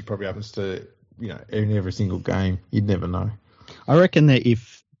that shit probably happens to, in every single game. You'd never know. I reckon that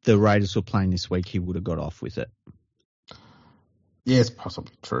if the Raiders were playing this week, he would have got off with it. Yeah, it's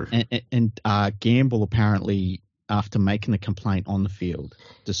possibly true. And Gamble apparently, after making the complaint on the field,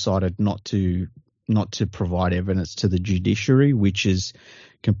 decided not to provide evidence to the judiciary, which is,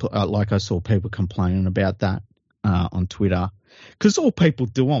 like I saw people complaining about that on Twitter. Because all people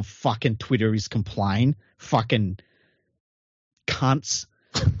do on fucking Twitter is complain. Fucking cunts.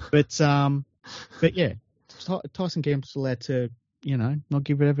 But yeah, Tyson Gamble's allowed to, not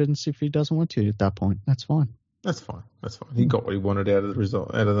give evidence if he doesn't want to at that point. That's fine. That's fine. He got what he wanted out of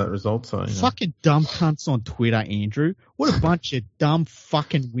that result. So fucking dumb cunts on Twitter, Andrew. What a bunch of dumb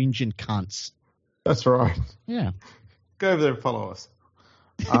fucking whinging cunts. That's right. Yeah. Go over there and follow us.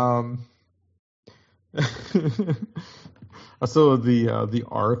 I saw the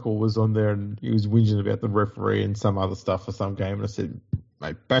Oracle was on there and he was whinging about the referee and some other stuff for some game. And I said,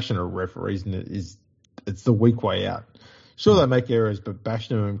 mate, bashing a referee it's the weak way out. Sure, they make errors, but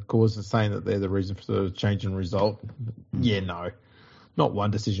bashing them and causing saying that they're the reason for the change in result. Yeah, no, not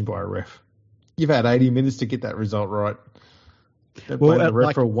one decision by a ref. You've had 80 minutes to get that result right. Don't blame the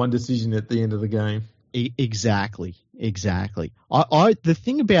ref for one decision at the end of the game. Exactly. I the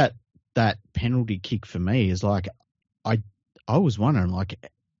thing about that penalty kick for me is like, I was wondering,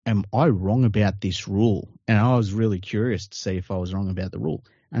 like, am I wrong about this rule? And I was really curious to see if I was wrong about the rule.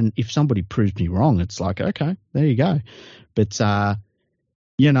 And if somebody proves me wrong, it's like, okay, there you go. But,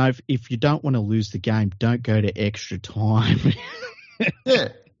 if you don't want to lose the game, don't go to extra time. Yeah.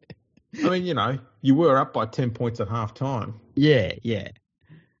 I mean, you were up by 10 points at half time. Yeah.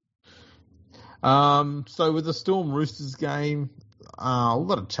 So with the Storm Roosters game, a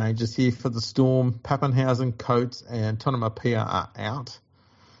lot of changes here for the Storm. Pappenhausen, Coates, and Tonamapia are out.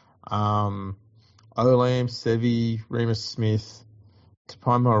 Olam, Sevi, Remus Smith,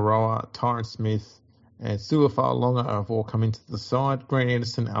 Tapaimo Aroa, Tyron Smith, and Suafar Longa have all come into the side. Grant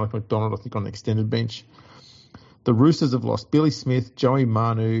Anderson, Alec McDonald, I think, on the extended bench. The Roosters have lost Billy Smith, Joey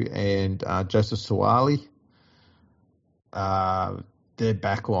Manu, and Joseph Suwali. Their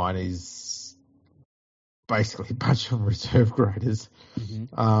backline is basically a bunch of reserve graders.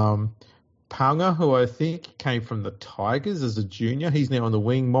 Mm-hmm. Paunga, who I think came from the Tigers as a junior, he's now on the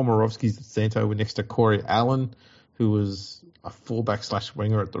wing. Momorovsky's at centre next to Corey Allen, who was a fullback /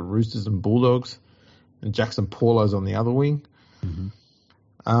 winger at the Roosters and Bulldogs, and Jackson Paulo's on the other wing.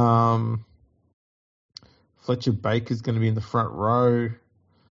 Mm-hmm. Fletcher Baker's going to be in the front row.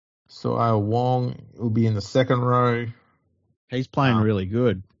 Soao Wong will be in the second row. He's playing really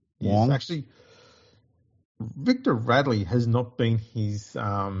good. Wong. Yes, actually, Victor Radley has not been his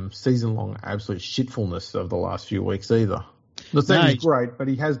season-long absolute shitfulness of the last few weeks either. Not saying he's great, but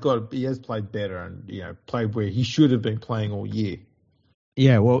he has played better and played where he should have been playing all year.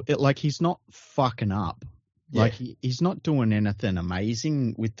 Yeah, well, he's not fucking up. Yeah. Like he's not doing anything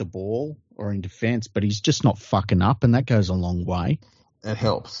amazing with the ball or in defence, but he's just not fucking up, and that goes a long way. It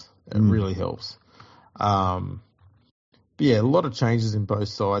helps. It really helps. But yeah, a lot of changes in both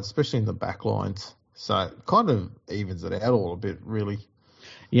sides, especially in the back lines. So it kind of evens it out all a bit, really.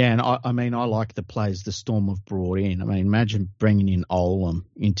 Yeah, and I like the players the Storm have brought in. I mean, imagine bringing in Olam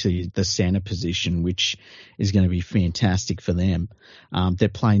into the centre position, which is going to be fantastic for them. They're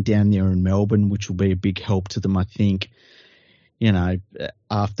playing down there in Melbourne, which will be a big help to them, I think.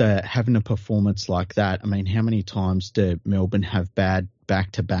 After having a performance like that, I mean, how many times do Melbourne have bad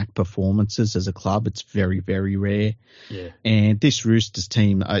back-to-back performances as a club? It's very, very rare. Yeah. And this Roosters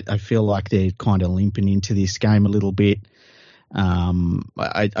team, I feel like they're kind of limping into this game a little bit.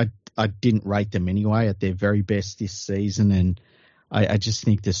 I didn't rate them anyway at their very best this season, and I just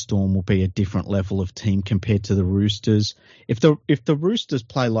think the Storm will be a different level of team compared to the Roosters. If the Roosters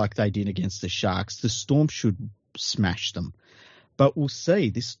play like they did against the Sharks, the Storm should smash them. But we'll see.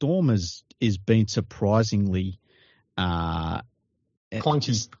 This Storm is been surprisingly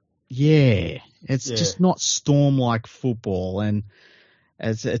clunky. It's just not Storm-like football, and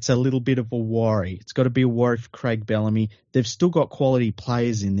it's a little bit of a worry. It's got to be a worry for Craig Bellamy. They've still got quality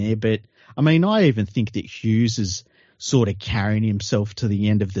players in there, but I mean, I even think that Hughes is sort of carrying himself to the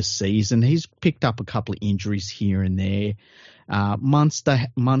end of the season. He's picked up a couple of injuries here and there. Munster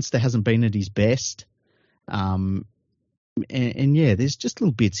hasn't been at his best. And yeah, there's just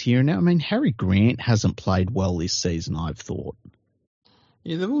little bits here and there. I mean, Harry Grant hasn't played well this season, I've thought.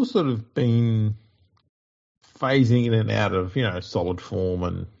 Yeah, they've all sort of been phasing in and out of, solid form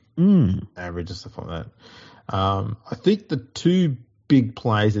and average and stuff like that. I think the two big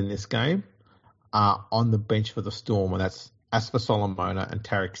players in this game are on the bench for the Storm, and that's Asper Solomona and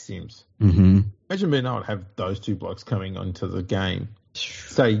Tarek Sims. Mm-hmm. Imagine being able to have those two blokes coming onto the game,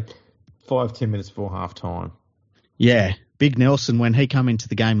 say 5-10 minutes before half time. Yeah, Big Nelson, when he came into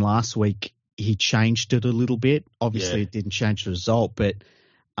the game last week, he changed it a little bit. Obviously, It didn't change the result, but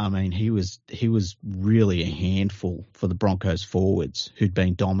I mean, he was really a handful for the Broncos forwards who'd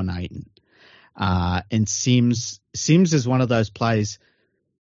been dominating. And Sims is one of those players.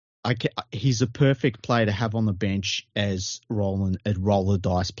 He's a perfect player to have on the bench as a roll the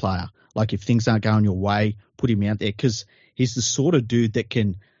dice player. Like if things aren't going your way, put him out there because he's the sort of dude that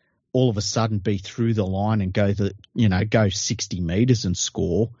can all of a sudden be through the line and go 60 meters and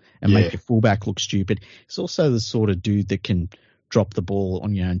score and make your fullback look stupid. He's also the sort of dude that can drop the ball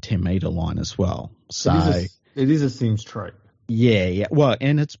on your own 10-meter line as well. So it is a Sims trait. Yeah. Well,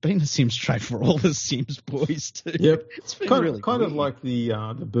 and it's been a Sims trait for all the Sims boys too. Yep. It's been kind really of like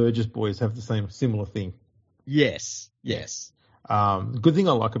the Burgess boys have the similar thing. Yes. Good thing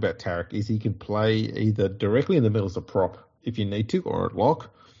I like about Tarek is he can play either directly in the middle as a prop if you need to, or at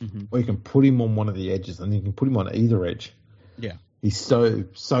lock, or you can put him on one of the edges, and you can put him on either edge. Yeah. He's so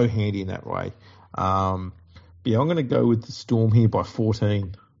handy in that way. But yeah, I'm going to go with the Storm here by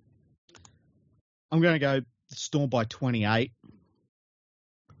 14. I'm going to go Storm by 28.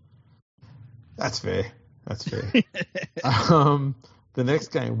 That's fair. The next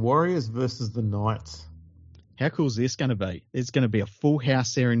game, Warriors versus the Knights. How cool is this going to be? There's going to be a full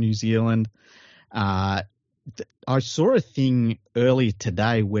house there in New Zealand. I saw a thing earlier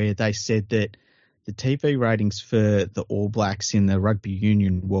today where they said that the TV ratings for the All Blacks in the Rugby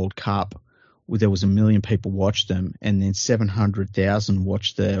Union World Cup, there was 1 million people watched them, and then 700,000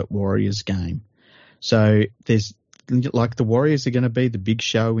 watched the Warriors game. So there's like the Warriors are going to be the big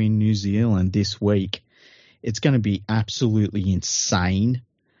show in New Zealand this week. It's going to be absolutely insane.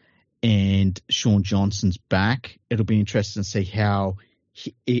 And Sean Johnson's back. It'll be interesting to see how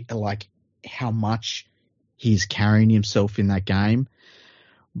much he's carrying himself in that game.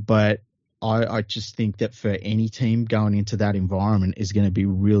 But I just think that for any team going into that environment is going to be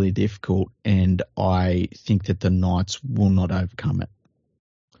really difficult, and I think that the Knights will not overcome it.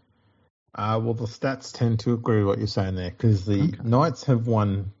 Well, the stats tend to agree with what you're saying there, because the Knights have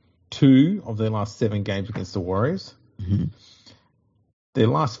won 2 of their last 7 games against the Warriors. Mm-hmm. Their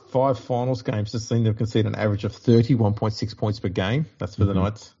last 5 finals games have seen them concede an average of 31.6 points per game. That's for the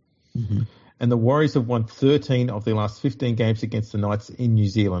Knights. Mm-hmm. And the Warriors have won 13 of their last 15 games against the Knights in New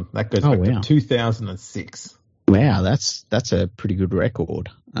Zealand. That goes back to 2006. Wow, that's a pretty good record.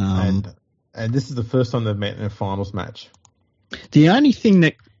 And this is the first time they've met in a finals match. The only thing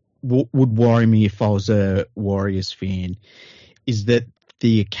that would worry me if I was a Warriors fan is that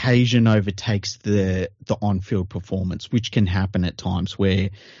the occasion overtakes the on-field performance, which can happen at times where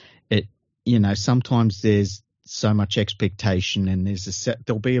sometimes there's so much expectation and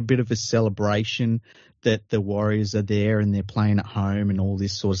there'll be a bit of a celebration that the Warriors are there and they're playing at home and all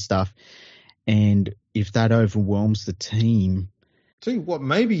this sort of stuff. And if that overwhelms the team. Tell you what,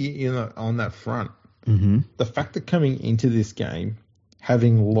 maybe on that front, the fact that coming into this game,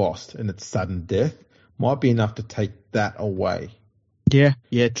 having lost in its sudden death, might be enough to take that away. Yeah,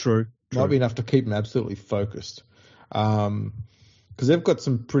 true. Might be enough to keep them absolutely focused. Because they've got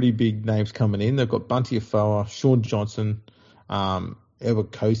some pretty big names coming in. They've got Bunty Afoa, Sean Johnson,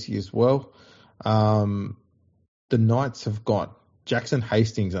 Edward Kosi as well. The Knights have got Jackson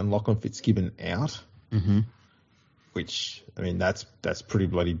Hastings and Lachlan Fitzgibbon out, which, I mean, that's pretty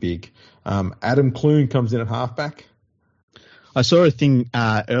bloody big. Adam Clune comes in at halfback. I saw a thing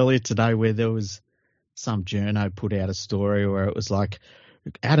earlier today where there was some journo put out a story where it was like,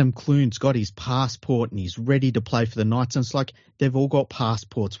 Adam Clune's got his passport and he's ready to play for the Knights. And it's like, they've all got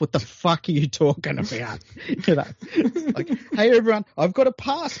passports. What the fuck are you talking about? It's like, hey, everyone, I've got a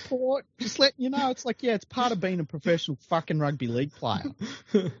passport. Just letting you know. It's like, yeah, it's part of being a professional fucking rugby league player.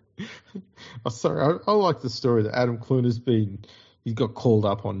 Sorry, I like the story that Adam Clune he got called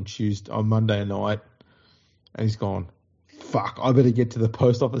up on Monday night, and he's gone, fuck, I better get to the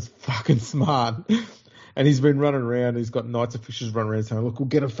post office fucking smart. And he's been running around. He's got Knights officials running around saying, look, we'll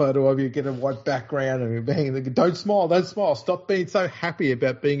get a photo of you, get a white background. And bang, don't smile. Stop being so happy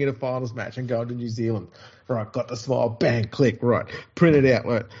about being in a finals match and going to New Zealand. Right, got the smile. Bang, click. Right, print it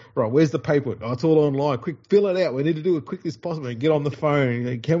out. Right, where's the paperwork? Oh, it's all online. Quick, fill it out. We need to do it as quickly as possible and get on the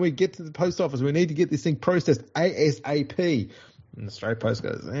phone. Can we get to the post office? We need to get this thing processed ASAP. And the Australia Post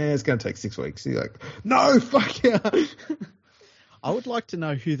goes, it's going to take 6 weeks. He's like, no, fuck yeah. I would like to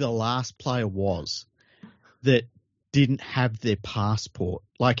know who the last player was that didn't have their passport.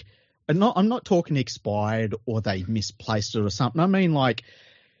 Like, I'm not talking expired or they misplaced it or something. I mean, like,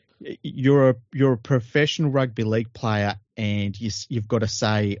 you're a professional rugby league player and you've got to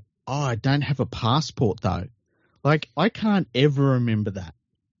say, oh, I don't have a passport though. Like, I can't ever remember that.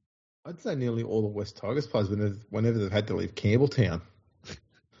 I'd say nearly all the West Tigers players, whenever they've had to leave Campbelltown,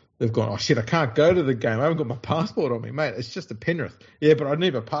 they've gone, oh shit, I can't go to the game. I haven't got my passport on me, mate. It's just a Penrith. Yeah, but I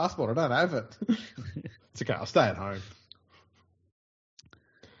need my passport. I don't have it. It's okay. I'll stay at home.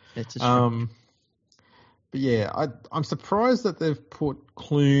 That's a shame. But yeah, I'm surprised that they've put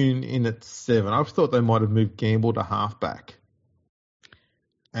Clune in at 7. I thought they might have moved Gamble to halfback.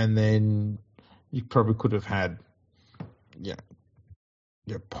 And then you probably could have had,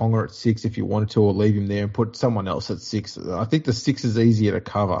 Ponga at 6 if you wanted to, or leave him there and put someone else at 6. I think the 6 is easier to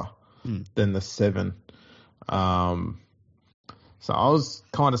cover than the 7. So I was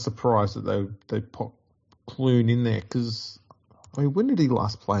kind of surprised that they put Clune in there because, I mean, when did he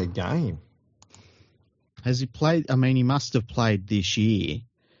last play a game? Has he played? I mean, he must have played this year.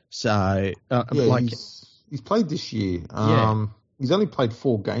 So, He's played this year. Yeah. He's only played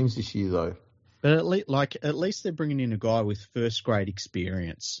 4 games this year, though. But at least they're bringing in a guy with first grade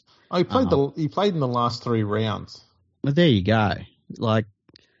experience. Oh, he played in the last 3 rounds. Well, there you go.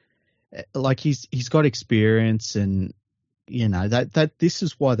 Like he's got experience, and you know that this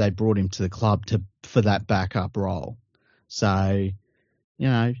is why they brought him to the club for that backup role. So, you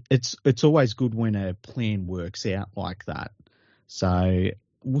know, it's always good when a plan works out like that. So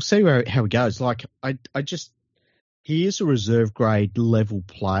we'll see how it goes. Like he is a reserve grade level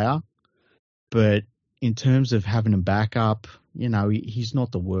player, but in terms of having a backup, you know, he's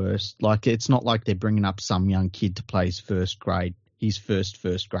not the worst. Like, it's not like they're bringing up some young kid to play his first grade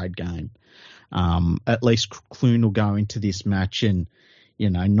game. At least Clune will go into this match and, you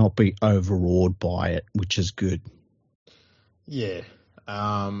know, not be overawed by it, which is good. Yeah.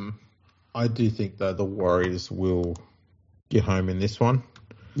 I do think, though, the Warriors will get home in this one.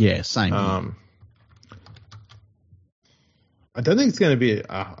 Yeah, same. I don't think it's going to be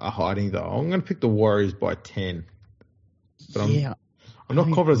a hiding, though. I'm going to pick the Warriors by 10. But I'm not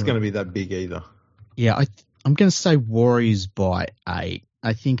confident it's going to be that big either. Yeah, I'm going to say Warriors by 8.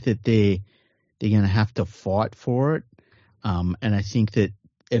 I think that they're going to have to fight for it. And I think that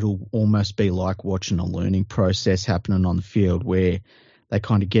it'll almost be like watching a learning process happening on the field where they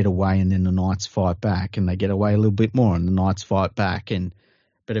kind of get away and then the Knights fight back, and they get away a little bit more and the Knights fight back.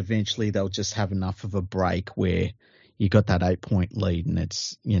 But eventually they'll just have enough of a break where you got that 8-point lead and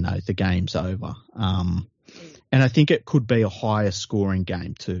it's, you know, the game's over. And I think it could be a higher scoring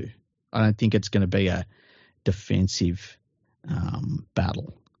game too. I don't think it's going to be a defensive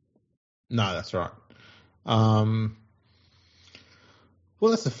battle. No, that's right. Well,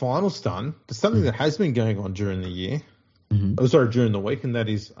 that's the finals done. There's something that has been going on during the year. During the week, and that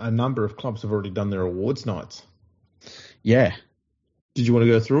is a number of clubs have already done their awards nights. Yeah. Did you want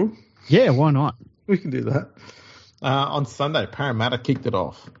to go through? Yeah, why not? We can do that. On Sunday, Parramatta kicked it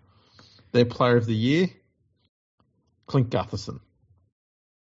off. Their player of the year, Clint Gutherson.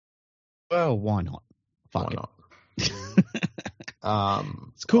 Well, why not? Why not? It's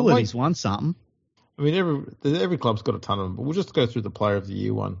cool that he's won something. I mean, every club's got a ton of them, but we'll just go through the player of the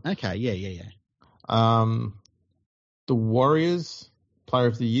year one. Okay, yeah. The Warriors player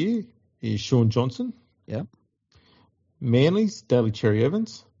of the year is Sean Johnson. Yep. Manly's Daly Cherry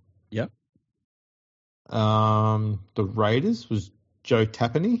Evans. Yep. The Raiders was Joe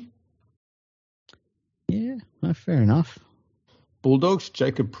Tapani. Yeah, fair enough. Bulldogs,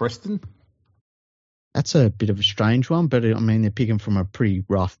 Jacob Preston. That's a bit of a strange one, but I mean, they're picking from a pretty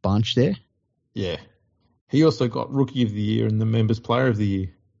rough bunch there. Yeah. He also got Rookie of the Year and the Members Player of the Year.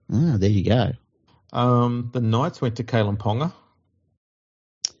 Ah, there you go. The Knights went to Kalen Ponga.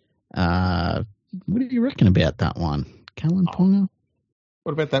 What do you reckon about that one? Kalen Ponga?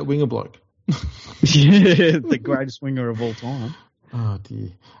 What about that winger bloke? Yeah, the greatest winger of all time. Oh, dear.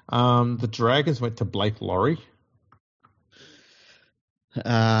 The Dragons went to Blake Laurie.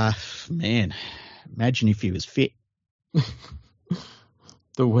 Man, imagine if he was fit.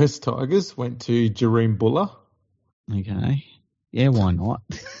 The West Tigers went to Jareem Buller. Okay. Yeah, why not?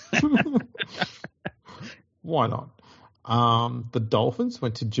 Why not? The Dolphins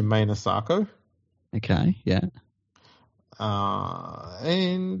went to Jermaine Asako. Okay, yeah.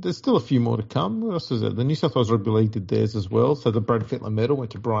 And there's still a few more to come. What else is there? The New South Wales Rugby League did theirs as well. So the Brad Fittler Medal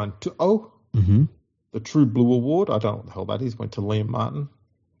went to Brian Tu'o. Mm-hmm. The True Blue Award, I don't know what the hell that is, went to Liam Martin.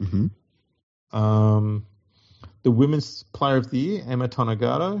 Mm-hmm. The Women's Player of the Year, Emma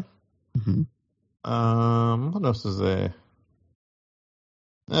Tonegado. Mm-hmm. What else is there?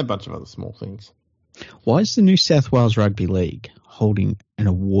 A bunch of other small things. Why is the New South Wales Rugby League holding an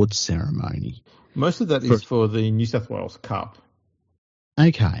awards ceremony? Most of that is for the New South Wales Cup.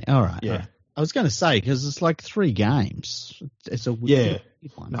 Okay, all right. Yeah. I was going to say, because it's like 3 games. It's a weird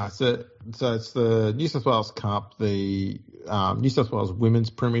one. No, so it's the New South Wales Cup, the New South Wales Women's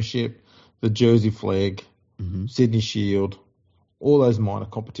Premiership, the Jersey Flag, Sydney Shield, all those minor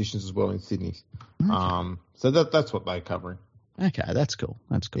competitions as well in Sydney. Okay. So that's what they're covering. Okay, that's cool.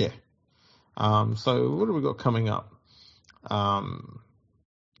 Yeah. So what have we got coming up?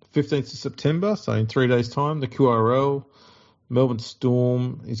 15th of September, so in 3 days' time, the QRL Melbourne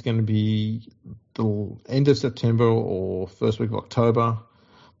Storm is going to be the end of September or first week of October.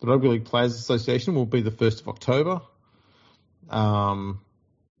 The Rugby League Players Association will be the 1st of October. And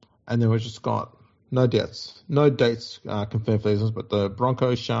then we've just got no dates confirmed for these ones, but the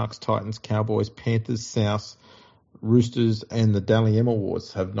Broncos, Sharks, Titans, Cowboys, Panthers, South, Roosters, and the Dally M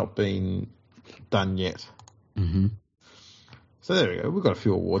Awards have not been done yet. Mm-hmm. So there we go. We've got a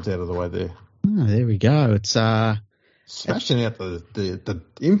few awards out of the way there. Oh, there we go. It's smashing out the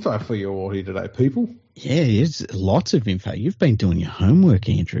info for you all here today, people. Yeah, it's lots of info. You've been doing your homework,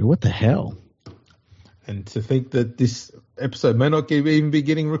 Andrew. What the hell? And to think that this episode may not even be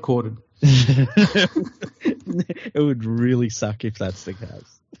getting recorded. It would really suck if that's the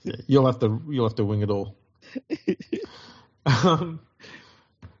case. Yeah, you'll have to wing it all.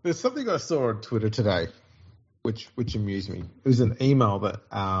 There's something I saw on Twitter today, which amused me. It was an email that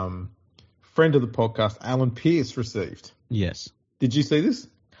friend of the podcast, Alan Pierce, received. Yes. Did you see this?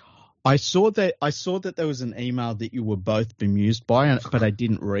 I saw that there was an email that you were both bemused by, but I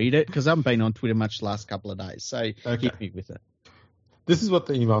didn't read it because I haven't been on Twitter much the last couple of days. So hit me with it. This is what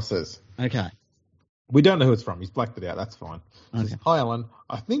the email says. Okay. We don't know who it's from. He's blacked it out. That's fine. It says, Okay. Hi, Alan.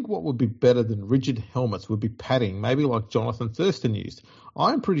 I think what would be better than rigid helmets would be padding, maybe like Jonathan Thurston used.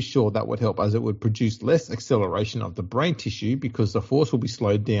 I'm pretty sure that would help as it would produce less acceleration of the brain tissue because the force will be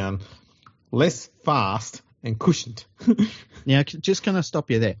slowed down less fast and cushioned. Now, just going to stop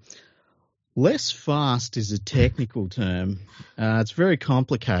you there. Less fast is a technical term. It's very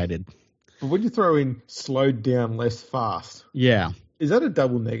complicated. But when you throw in slowed down less fast, Yeah. is that a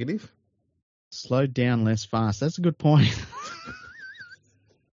double negative? Slowed down less fast. That's a good point.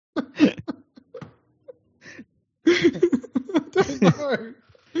 I don't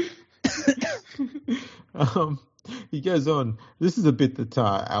know. He goes on. This is a bit that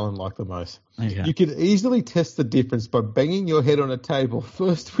Alan liked the most. Okay. You can easily test the difference by banging your head on a table,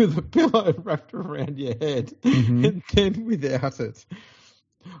 first with a pillow wrapped around your head and then without it.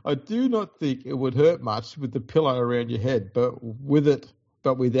 I do not think it would hurt much with the pillow around your head, but without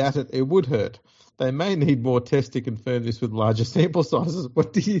it, it would hurt. They may need more tests to confirm this with larger sample sizes.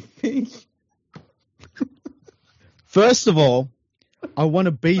 What do you think? First of all, I want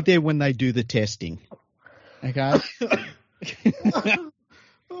to be there when they do the testing. Okay?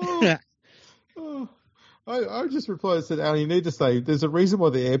 I just replied and said, Alan, you need to say there's a reason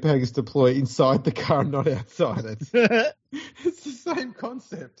why the airbag is deployed inside the car and not outside it. It's the same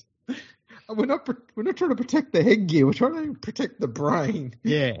concept. We're not trying to protect the headgear. We're trying to protect the brain.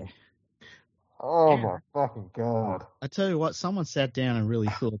 Yeah. Oh, my fucking God. I tell you what, someone sat down and really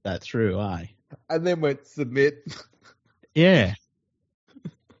thought that through, eh? And then went submit. Yeah.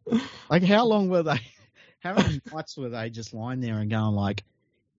 Like, how many nights were they just lying there and going like,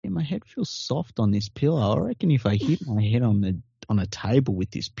 yeah, my head feels soft on this pillow. I reckon if I hit my head on a table with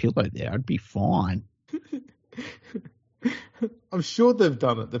this pillow there, I'd be fine. I'm sure they've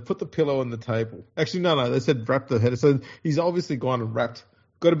done it. They've put the pillow on the table. Actually, no, they said wrap the head. So he's obviously gone and got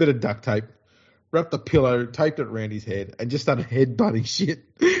a bit of duct tape, wrapped the pillow, taped it around his head, and just started headbutting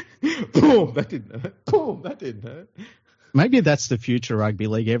shit. Boom, that didn't hurt. Boom, that didn't hurt. Maybe that's the future rugby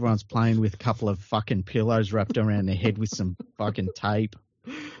league. Everyone's playing with a couple of fucking pillows wrapped around their head with some fucking tape.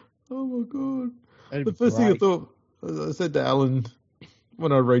 Oh, my God. That'd The be first thing I great. thought, I said to Alan,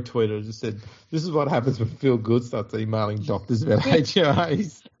 when I retweeted, I just said, this is what happens when Phil Good starts emailing doctors about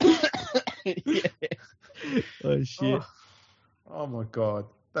HOAs. Yeah. Oh, shit. Oh, my God.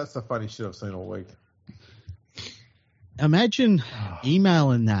 That's the funny shit I've seen all week. Imagine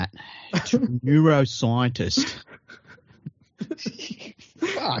emailing that to a neuroscientist.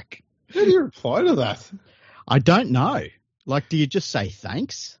 Fuck. How do you reply to that? I don't know. Like, do you just say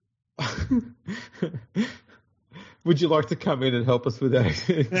thanks? Would you like to come in and help us with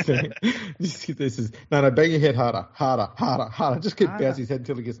that? This is no, bang your head harder. Just keep bouncing his head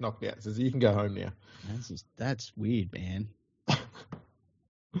until he gets knocked out. Says you can go home now. That's weird, man.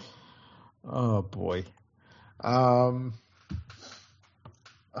 Oh boy. Do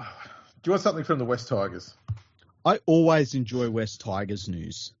you want something from the West Tigers? I always enjoy West Tigers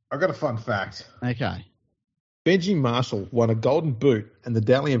news. I got a fun fact. Okay. Benji Marshall won a Golden Boot and the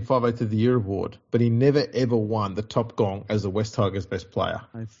Dally M 5/8 of the Year award, but he never ever won the Top Gong as the West Tigers' best player.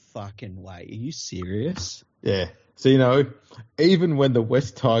 No fucking way. Are you serious? Yeah. So, even when the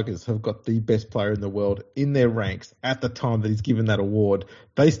West Tigers have got the best player in the world in their ranks at the time that he's given that award,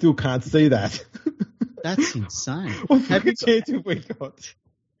 they still can't see that. That's insane. What fucking chance have we got?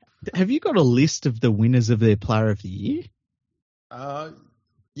 Have you got a list of the winners of their Player of the Year?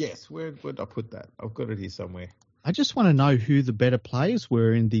 Yes. Where did I put that? I've got it here somewhere. I just want to know who the better players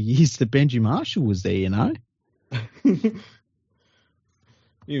were in the years that Benji Marshall was there, Here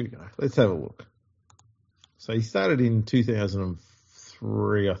we go. Let's have a look. So he started in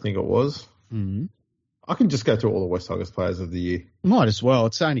 2003, I think it was. Mm-hmm. I can just go through all the West Tigers players of the year. Might as well.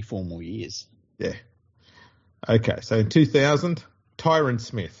 It's only 4 more years. Yeah. Okay. So in 2000, Tyron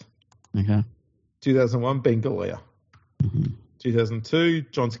Smith. Okay. 2001, Ben Galea. Mm-hmm. 2002,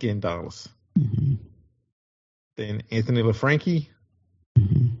 John Scandalis. Mm-hmm. Then Anthony LaFranchi.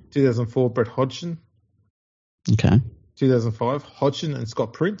 Mm-hmm. 2004, Brett Hodgson. Okay. 2005, Hodgson and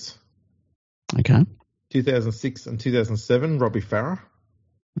Scott Prince. Okay. 2006 and 2007, Robbie Farah.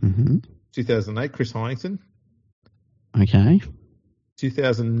 Mm-hmm. 2008, Chris Heighington. Okay.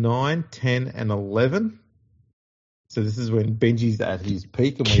 2009, 10, and 11. So this is when Benji's at his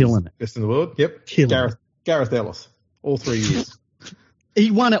peak and Killing it. best in the world. Yep. Killing Gareth Ellis. All 3 years.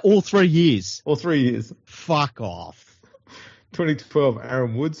 He won it all 3 years. All 3 years. Fuck off. 2012,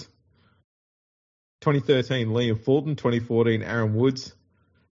 Aaron Woods. 2013, Liam Fulton. 2014, Aaron Woods.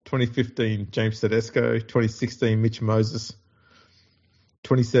 2015, James Tedesco. 2016, Mitch Moses.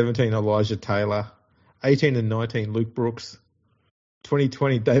 2017, Elijah Taylor. 18 and 19, Luke Brooks.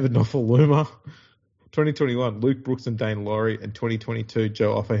 2020, David Nofaluma. 2021, Luke Brooks and Dane Laurie. And 2022,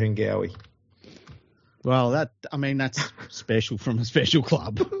 Joe Offahengawi. Well, that's special from a special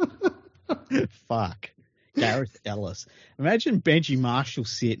club. Fuck. Gareth Ellis. Imagine Benji Marshall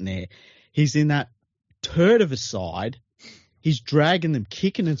sitting there. He's in that turd of a side. He's dragging them,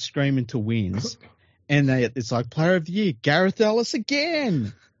 kicking and screaming to wins. And it's like, player of the year, Gareth Ellis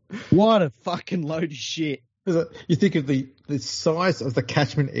again. What a fucking load of shit. You think of the size of the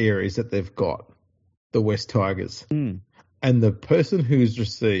catchment areas that they've got, the West Tigers, and the person who's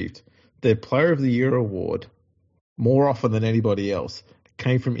received their Player of the Year award more often than anybody else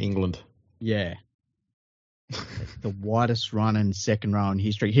came from England. Yeah. The widest run in second row in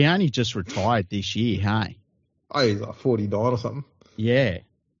history. He only just retired this year, hey? Oh, he's like 49 or something. Yeah.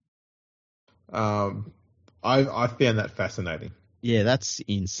 I found that fascinating. Yeah, that's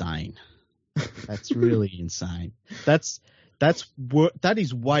insane. That's really insane. That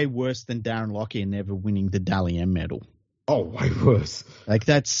is way worse than Darren Lockyer never winning the Dally M medal. Oh, way worse. Like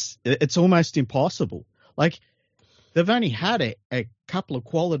it's almost impossible. Like they've only had a couple of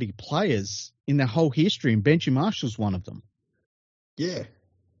quality players in their whole history, and Benji Marshall's one of them. Yeah.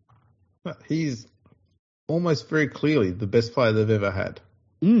 But he's almost very clearly the best player they've ever had.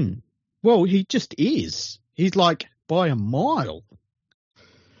 Well, he just is. He's like by a mile.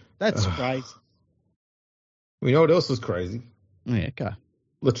 That's crazy. You know what else is crazy? Yeah, go.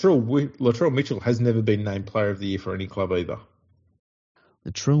 Latrell Mitchell has never been named Player of the Year for any club either.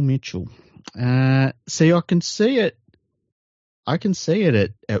 Latrell Mitchell. See, I can see it. I can see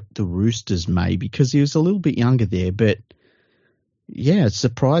it at the Roosters maybe because he was a little bit younger there, but yeah, it's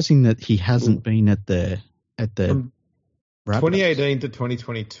surprising that he hasn't been at the From 2018 to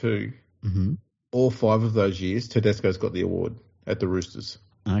 2022. Mm-hmm. All 5 of those years, Tedesco's got the award at the Roosters.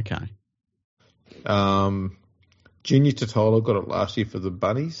 Okay. Junior Totola got it last year for the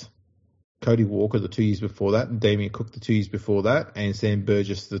Bunnies. Cody Walker the 2 years before that, and Damien Cook the 2 years before that, and Sam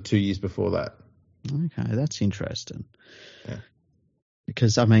Burgess the 2 years before that. Okay, that's interesting. Yeah.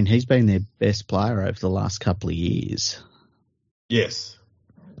 Because, he's been their best player over the last couple of years. Yes.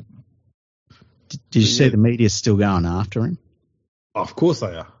 Did you see the media's still going after him? Of course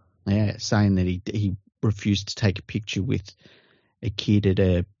they are. Yeah, saying that he refused to take a picture with a kid at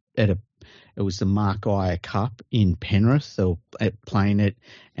a it was the Mark Geyer Cup in Penrith. They were playing it,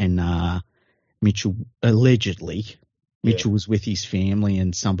 and Mitchell was with his family,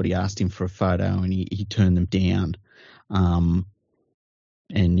 and somebody asked him for a photo, and he turned them down.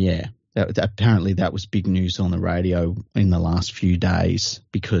 And yeah, apparently that was big news on the radio in the last few days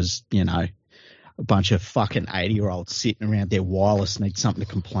because a bunch of fucking 80-year-olds sitting around their wireless need something to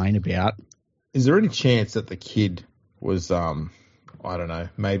complain about. Is there any chance that the kid was, I don't know,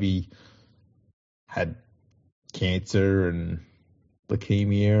 maybe had cancer and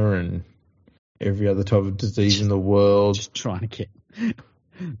leukemia and every other type of disease in the world? Just trying to get...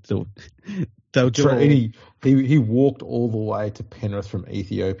 He walked all the way to Penrith from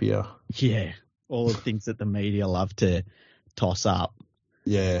Ethiopia. Yeah, all the things that the media love to toss up.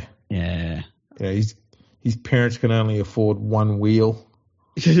 Yeah. Yeah. Yeah, his parents can only afford one wheel.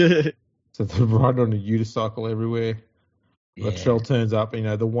 So they're riding on a unicycle everywhere. Yeah. Latrell turns up,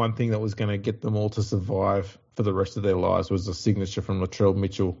 the one thing that was going to get them all to survive for the rest of their lives was a signature from Latrell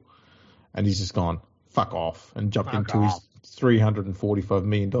Mitchell. And he's just gone, fuck off, and jumped into his $345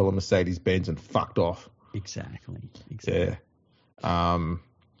 million Mercedes-Benz and fucked off. Exactly. Yeah.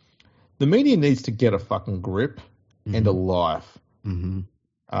 The media needs to get a fucking grip and a life. Mm-hmm.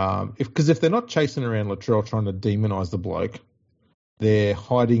 Because if they're not chasing around Latrell trying to demonise the bloke, they're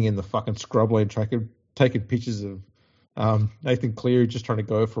hiding in the fucking scrubland taking pictures of Nathan Cleary just trying to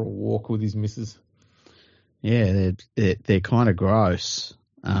go for a walk with his missus. Yeah, they're kind of gross.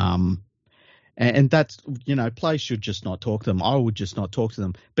 And that's, players should just not talk to them. I would just not talk to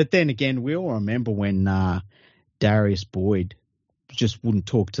them. But then again, we all remember when Darius Boyd just wouldn't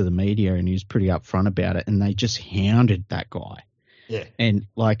talk to the media and he was pretty upfront about it and they just hounded that guy. Yeah. And,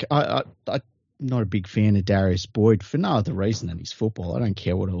 I'm not a big fan of Darius Boyd for no other reason than his football. I don't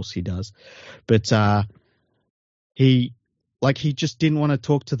care what else he does. But he just didn't want to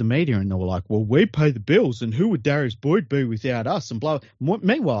talk to the media, and they were like, well, we pay the bills, and who would Darius Boyd be without us? And blah.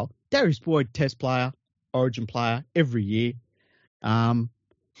 Meanwhile, Darius Boyd, Test player, Origin player every year. And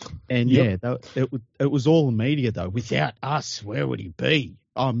Yep. it was all the media though. Without us, where would he be?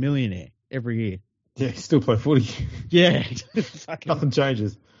 Oh, a millionaire every year. Yeah, still play footy. Yeah. Nothing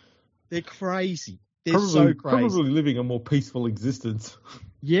changes. They're crazy. They're so crazy. Probably living a more peaceful existence.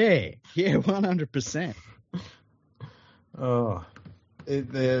 Yeah, 100%. Oh,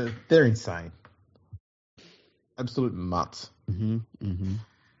 they're insane. Absolute mutts.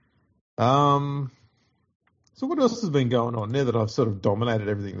 So what else has been going on now that I've sort of dominated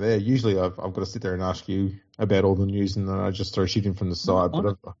everything there? Usually I've got to sit there and ask you about all the news, and then I just throw shit in from the side.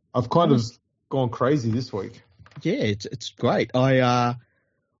 But I've kind of gone crazy this week. Yeah, it's great. I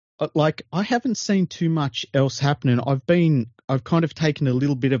haven't seen too much else happening. I've kind of taken a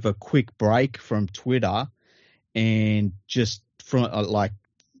little bit of a quick break from Twitter and just from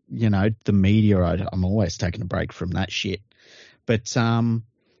the media. I'm always taking a break from that shit. But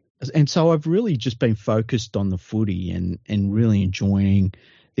and so I've really just been focused on the footy and really enjoying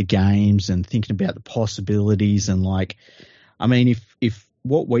the games and thinking about the possibilities. And if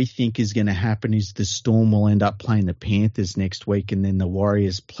what we think is going to happen is the Storm will end up playing the Panthers next week and then the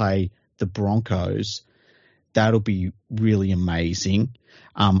Warriors play the Broncos, that'll be really amazing.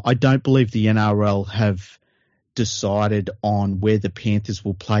 I don't believe the NRL have decided on where the Panthers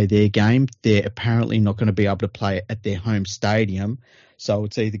will play their game. They're apparently not going to be able to play it at their home stadium. So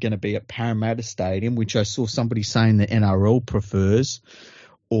it's either going to be at Parramatta Stadium, which I saw somebody saying the NRL prefers,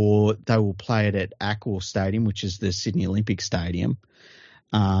 or they will play it at Accor Stadium, which is the Sydney Olympic Stadium.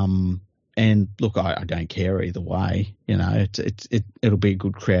 And look, I don't care either way. It'll be a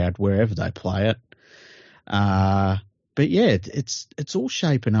good crowd wherever they play it. But yeah, it's all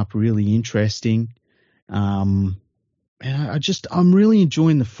shaping up really interesting. And I'm really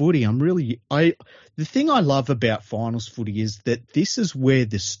enjoying the footy. The thing I love about finals footy is that this is where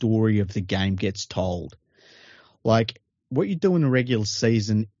the story of the game gets told. Like, what you do in the regular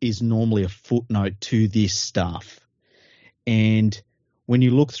season is normally a footnote to this stuff. And when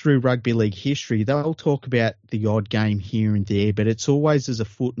you look through rugby league history, they'll talk about the odd game here and there, but it's always as a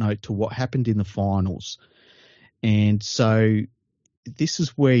footnote to what happened in the finals. And so this is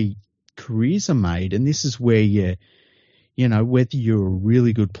where careers are made, and this is where whether you're a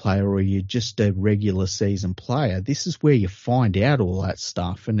really good player or you're just a regular season player, this is where you find out all that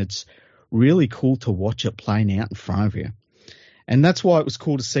stuff. And it's really cool to watch it playing out in front of you. And that's why it was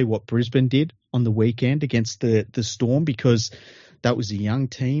cool to see what Brisbane did on the weekend against the Storm, because that was a young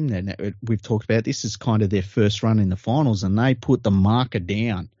team that we've talked about. This is kind of their first run in the finals, and they put the marker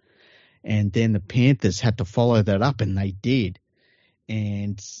down. And then the Panthers had to follow that up, and they did.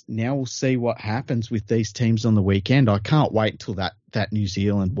 And now we'll see what happens with these teams on the weekend. I can't wait until that New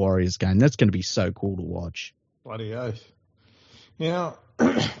Zealand Warriors game. That's going to be so cool to watch. Bloody oath. Now,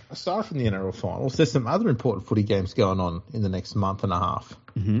 aside from the NRL finals, there's some other important footy games going on in the next month and a half.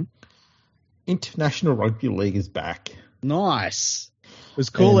 Mm-hmm. International Rugby League is back. Nice. It was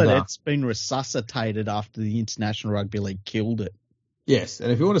cool that it's been resuscitated after the International Rugby League killed it. Yes,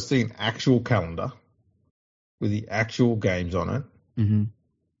 and if you want to see an actual calendar with the actual games on it,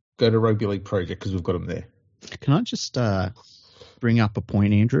 go to Rugby League Project because we've got them there. Can I just bring up a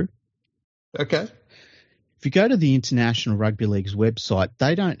point, Andrew? Okay. If you go to the International Rugby League's website,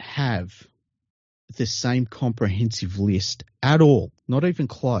 they don't have the same comprehensive list at all, not even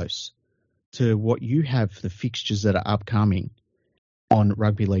close to what you have for the fixtures that are upcoming on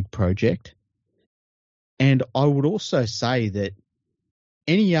Rugby League Project. And I would also say that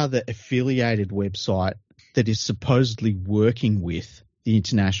any other affiliated website that is supposedly working with the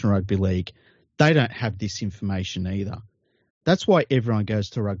International Rugby League, they don't have this information either. That's why everyone goes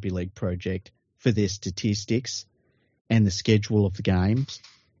to Rugby League Project for their statistics and the schedule of the games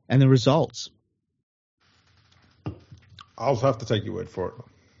and the results. I'll have to take your word for it.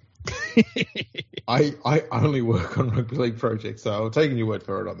 I only work on Rugby League Project, so I'm taking your word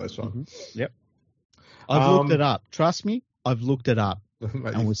for it on this one. Mm-hmm. Yep. I've looked it up. Trust me, I've looked it up.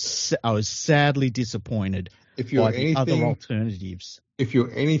 I was sadly disappointed by the other alternatives. If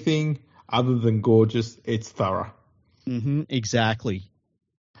you're anything other than gorgeous, it's thorough. Mm-hmm, exactly.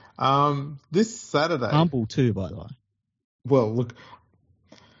 This Saturday. Humble too, by the way. Well, look,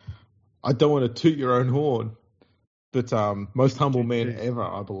 I don't want to toot your own horn, but most humble man ever,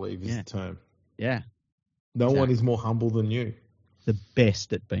 I believe, is the term. Yeah. No one is more humble than you. The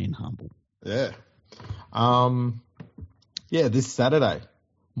best at being humble. Yeah. This Saturday,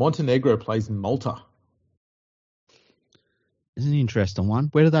 Montenegro plays Malta. It's an interesting one.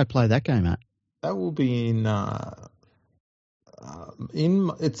 Where do they play that game at? That will be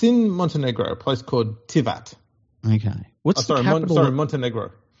it's in Montenegro, a place called Tivat. Okay. What's the capital?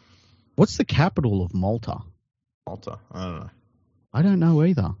 Montenegro. What's the capital of Malta? Malta. I don't know. I don't know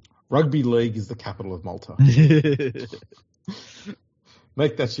either. Rugby league is the capital of Malta.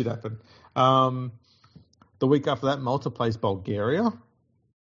 Make that shit happen. The week after that, Malta plays Bulgaria.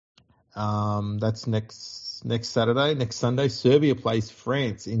 That's next Saturday. Next Sunday, Serbia plays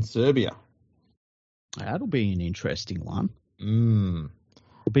France in Serbia. That'll be an interesting one. It'll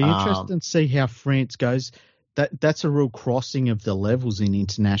be interesting to see how France goes. That's a real crossing of the levels in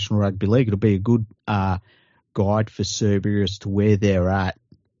international rugby league. It'll be a good guide for Serbia as to where they're at.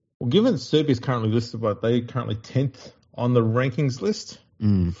 Well, given Serbia's currently listed, but they're currently 10th on the rankings list.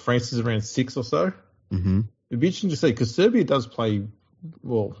 France is around 6 or so. Mm-hmm. It'd be interesting to see because Serbia does play,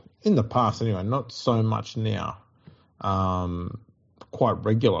 well, in the past anyway, not so much now, quite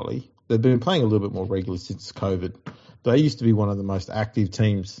regularly. They've been playing a little bit more regularly since COVID. They used to be one of the most active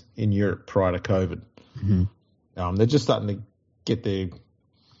teams in Europe prior to COVID. Mm-hmm. They're just starting to get their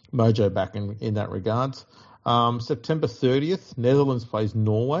mojo back in that regards. September 30th, Netherlands plays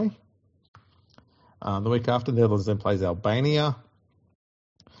Norway. The week after, Netherlands then plays Albania.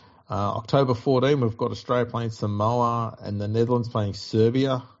 October 14, we've got Australia playing Samoa and the Netherlands playing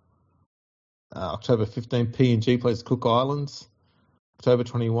Serbia. October 15, PNG plays Cook Islands. October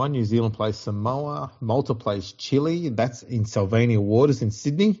 21, New Zealand plays Samoa. Malta plays Chile. That's in Sylvania Waters in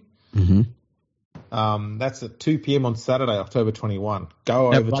Sydney. Mm-hmm. That's at 2 p.m. on Saturday, October 21.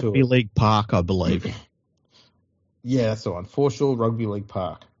 Go at over to Rugby League Park, I believe. Yeah, that's the one. Foreshore Rugby League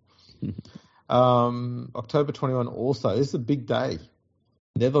Park. October 21 also. This is a big day.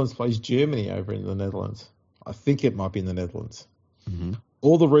 Netherlands plays Germany over in the Netherlands. I think it might be in the Netherlands. Mm-hmm.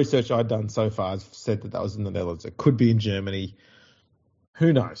 All the research I've done so far has said that was in the Netherlands. It could be in Germany.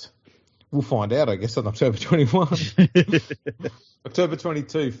 Who knows? We'll find out, I guess, on October 21. October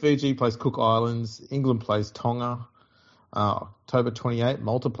 22, Fiji plays Cook Islands. England plays Tonga. October 28,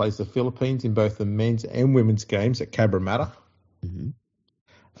 Malta plays the Philippines in both the men's and women's games at Cabramatta.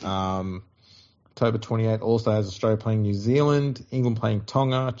 Mm-hmm. October 28 also has Australia playing New Zealand, England playing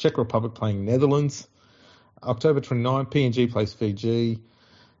Tonga, Czech Republic playing Netherlands. October 29, PNG plays Fiji.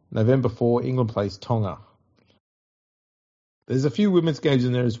 November 4, England plays Tonga. There's a few women's games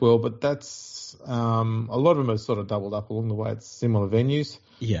in there as well, but that's a lot of them are sort of doubled up along the way. It's similar venues.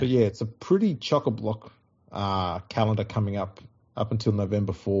 Yeah. But yeah, it's a pretty chock-a-block calendar coming up until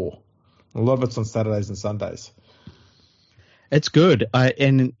November 4. A lot of it's on Saturdays and Sundays. It's good.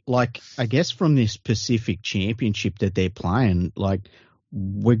 And I guess from this Pacific Championship that they're playing,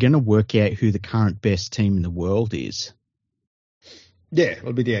 we're going to work out who the current best team in the world is. Yeah,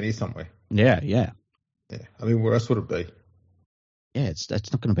 it'll be down here somewhere. Yeah. I mean, where else would it be? Yeah, it's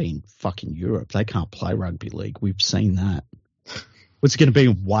not going to be in fucking Europe. They can't play rugby league. We've seen that. What's it going to be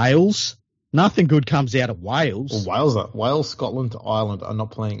in Wales? Nothing good comes out of Wales. Well, Wales, Scotland, Ireland are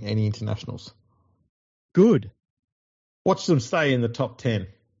not playing any internationals. Good. Watch them stay in the top 10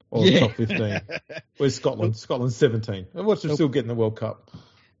 or the top 15. Where's Scotland? Scotland's 17. And watch them still get in the World Cup.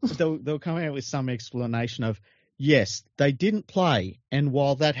 They'll come out with some explanation of, yes, they didn't play. And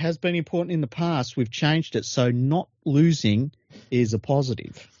while that has been important in the past, we've changed it. So not losing is a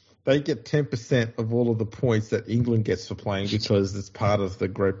positive. They get 10% of all of the points that England gets for playing because it's part of the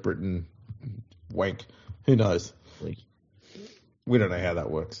Great Britain wank. Who knows? We don't know how that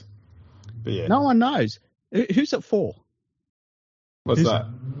works. But yeah. No one knows. Who's it for? What's that?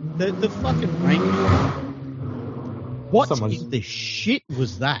 The fucking ranking. What in the shit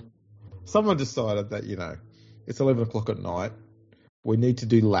was that? Someone decided that, it's 11 o'clock at night. We need to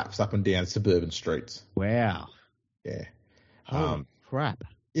do laps up and down suburban streets. Wow. Yeah. Holy crap.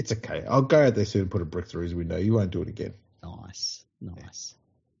 It's okay. I'll go out there soon and put a brick through his window. You won't do it again. Nice.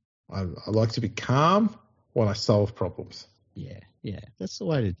 I like to be calm when I solve problems. Yeah. That's the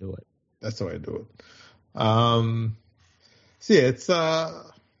way to do it. That's the way to do it. So yeah,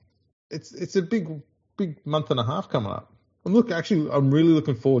 it's a big month and a half coming up. And look, actually, I'm really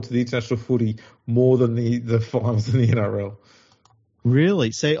looking forward to the international footy more than the finals in the NRL.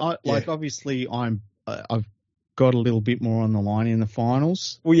 Really? See, obviously, I've got a little bit more on the line in the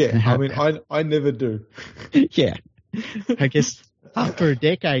finals. Well, yeah. I mean, I never do. Yeah. I guess after a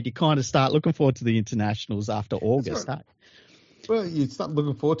decade, you kind of start looking forward to the internationals after August. Right. Well, you start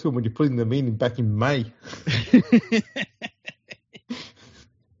looking forward to them when you're putting them back in May.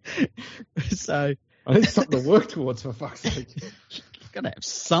 So I need something to work towards, for fuck's sake. You've got to have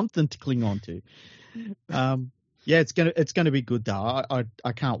something to cling on to. Yeah, it's gonna be good though.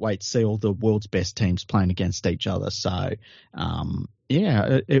 I can't wait to see all the world's best teams playing against each other. So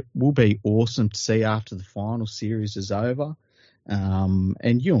it will be awesome to see after the final series is over.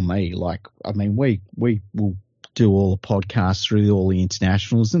 And you and me, we will do all the podcasts through all the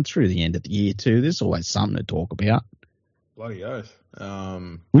internationals and through the end of the year too. There's always something to talk about. Bloody oath.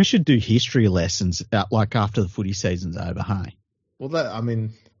 We should do history lessons after the footy season's over, hey? Well,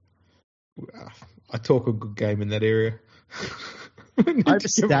 I talk a good game in that area. I have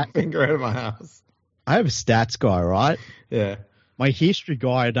to get my finger out of my house. I have a stats guy, right? Yeah. My history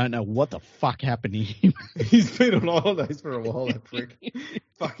guy, I don't know what the fuck happened to him. He's been on holidays for a while, that prick.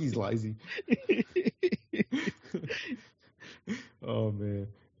 Fuck, he's lazy. Oh, man.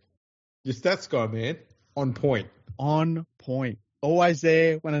 Your stats guy, man. On point. On point. Always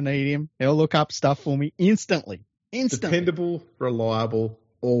there when I need him. He'll look up stuff for me instantly. Dependable, reliable,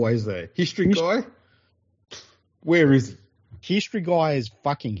 always there. History guy? Where is he? History guy is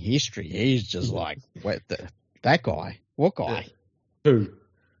fucking history. He's just like, that guy? What guy? Who?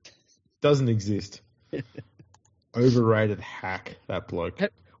 Doesn't exist. Overrated hack, that bloke.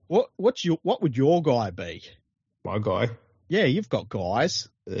 What would your guy be? My guy? Yeah, you've got guys.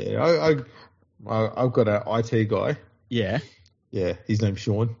 Yeah, I've got an IT guy. Yeah. Yeah, his name's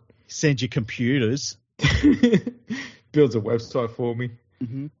Sean. Sends you computers. Builds a website for me.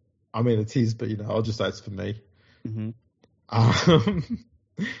 Mm-hmm. I mean, it's his, but I'll just say it's for me. Mm-hmm.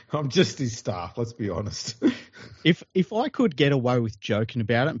 I'm just his staff. Let's be honest. If I could get away with joking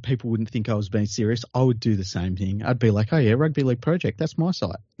about it and people wouldn't think I was being serious, I would do the same thing. I'd be like, "Oh yeah, Rugby League Project, that's my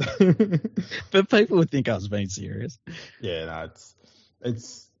site." But people would think I was being serious. Yeah, no,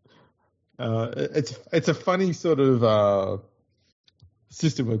 it's a funny sort of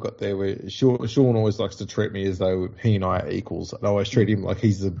system we've got there where Sean always likes to treat me as though he and I are equals. And I always treat him like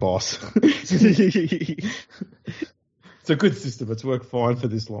he's the boss. It's a good system. It's worked fine for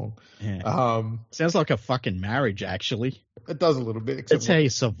this long. Yeah. Sounds like a fucking marriage, actually. It does a little bit. That's how you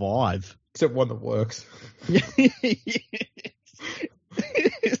survive. Except one that works.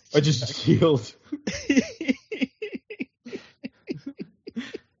 I just shield.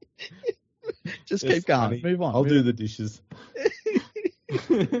 Just keep going. Funny. Move on. I'll do the dishes.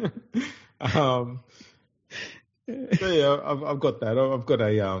 So yeah, I've got that.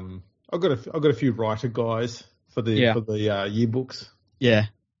 I've got a few writer guys for the yearbooks. Yeah.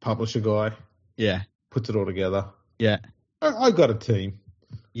 Publisher guy. Yeah. Puts it all together. Yeah. I got a team.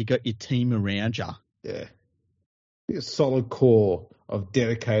 You got your team around you. Yeah. A solid core of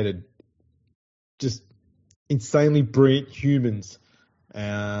dedicated, just insanely brilliant humans.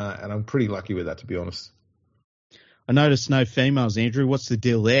 And I'm pretty lucky with that, to be honest. I noticed no females, Andrew. What's the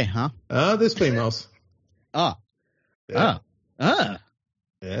deal there, huh? There's females. Yeah.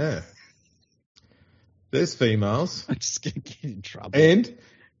 Yeah. There's females. I'm just going to get in trouble. And,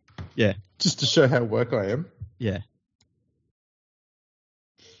 yeah, just to show how woke I am. Yeah.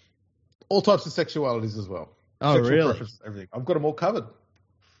 All types of sexualities as well. Oh, sexual really? Preferences, everything. I've got them all covered.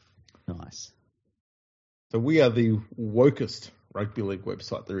 Nice. So we are the wokest rugby league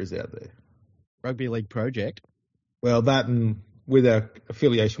website there is out there. Rugby League Project? Well, that and with our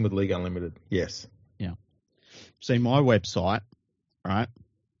affiliation with League Unlimited, yes. Yeah. See, my website, right,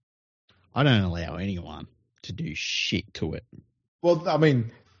 I don't allow anyone to do shit to it. Well, I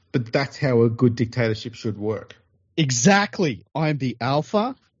mean, but that's how a good dictatorship should work. Exactly. I'm the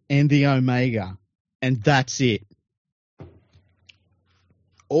alpha and the omega, and that's it.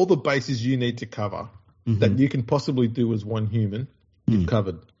 All the bases you need to cover that you can possibly do as one human, you've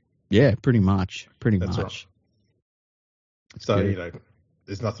covered. Yeah, pretty much. That's right. So,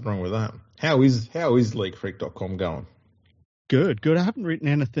 there's nothing wrong with that. How is leaguefreak.com going? Good. I haven't written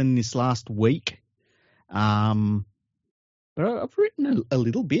anything this last week. But I've written a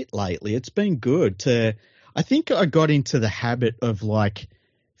little bit lately. It's been good. I think I got into the habit of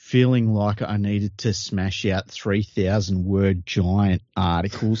feeling like I needed to smash out 3,000 word giant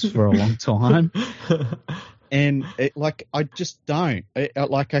articles for a long time. And I just don't.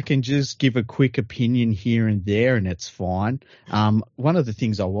 I can just give a quick opinion here and there, and it's fine. One of the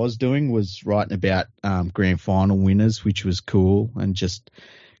things I was doing was writing about grand final winners, which was cool, and just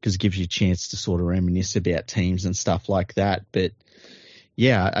because it gives you a chance to sort of reminisce about teams and stuff like that. But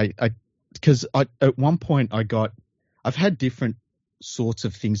yeah, because at one point I've had different sorts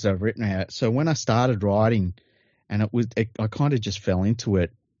of things that I've written out. So when I started writing, and I kind of just fell into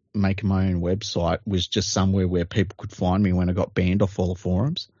it. Making my own website was just somewhere where people could find me when I got banned off all the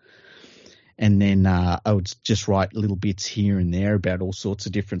forums. And then I would just write little bits here and there about all sorts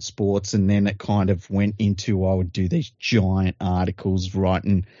of different sports. And then it kind of went into I would do these giant articles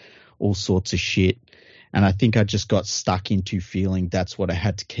writing all sorts of shit. And I think I just got stuck into feeling that's what I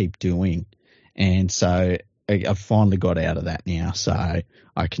had to keep doing. And so I've finally got out of that now, so I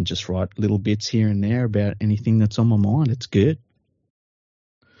can just write little bits here and there about anything that's on my mind. It's good.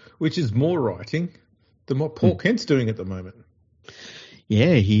 Which is more writing than what Paul Kent's doing at the moment.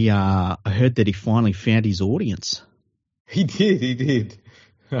 Yeah, I heard that he finally found his audience. He did.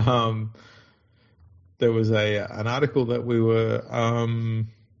 There was an article that we were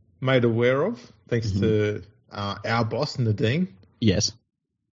made aware of, thanks to our boss, Nadine. Yes.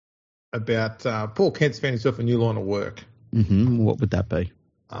 About Paul Kent's found himself a new line of work. Mm-hmm. What would that be?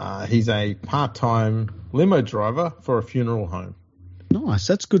 He's a part-time limo driver for a funeral home. Nice.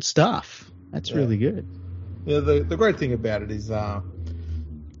 That's good stuff. That's really good. Yeah, the great thing about it is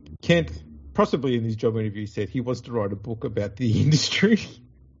Kent, possibly in his job interview, said he wants to write a book about the industry.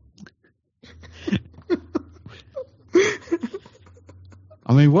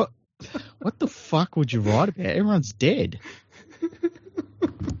 I mean, what the fuck would you write about? Everyone's dead.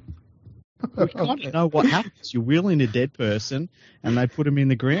 We kind of know what happens. You wheel in a dead person and they put him in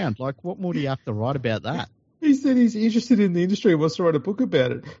the ground. Like, what more do you have to write about that? He said he's interested in the industry and wants to write a book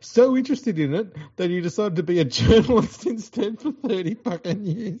about it. So interested in it that he decided to be a journalist instead for 30 fucking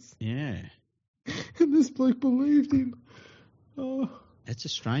years. Yeah. And this bloke believed him. Oh. That's a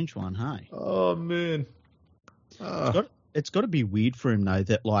strange one, hey? Oh, man. It's got to be weird for him, though,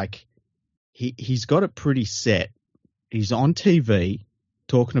 that, like, he's got it pretty set. He's on TV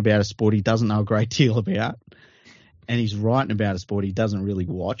talking about a sport he doesn't know a great deal about, and he's writing about a sport he doesn't really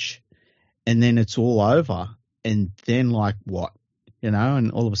watch, and then it's all over, and then, like, what? You know,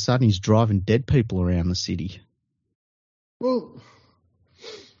 and all of a sudden he's driving dead people around the city. Well,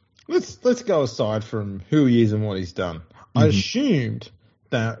 let's go aside from who he is and what he's done. I assumed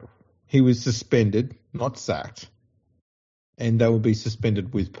that he was suspended, not sacked, and they would be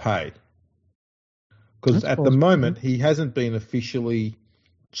suspended with pay. Because at the moment, he hasn't been officially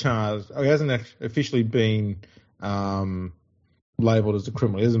charged, or he hasn't officially been labelled as a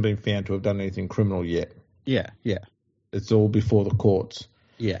criminal. He hasn't been found to have done anything criminal yet. Yeah. It's all before the courts.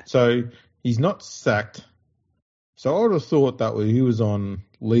 Yeah. So he's not sacked. So I would have thought that he was on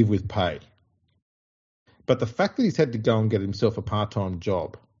leave with pay. But the fact that he's had to go and get himself a part-time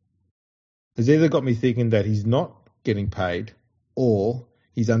job has either got me thinking that he's not getting paid or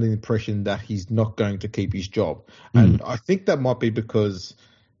he's under the impression that he's not going to keep his job. And I think that might be because,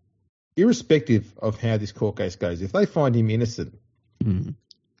 irrespective of how this court case goes, if they find him innocent,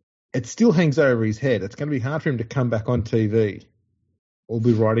 it still hangs over his head. It's going to be hard for him to come back on TV or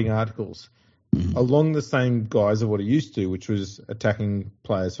be writing articles along the same guise of what he used to, which was attacking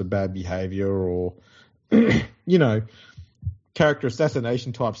players for bad behaviour or, you know, character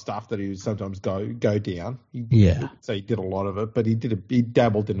assassination type stuff that he would sometimes go down. So he did a lot of it, but he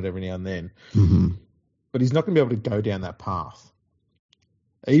dabbled in it every now and then. But he's not going to be able to go down that path.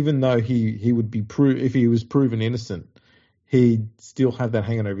 Even though he would be if he was proven innocent, he'd still have that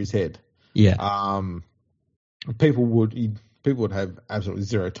hanging over his head. Yeah. People would have absolutely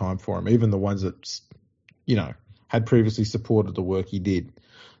zero time for him, even the ones that, you know, had previously supported the work he did.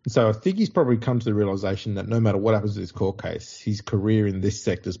 And so I think he's probably come to the realization that no matter what happens to this court case, his career in this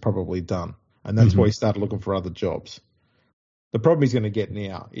sector is probably done. And that's why he started looking for other jobs. The problem he's going to get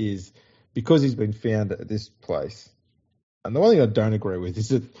now is because he's been found at this place. And the one thing I don't agree with is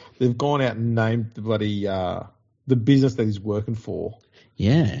that they've gone out and named the bloody, the business that he's working for.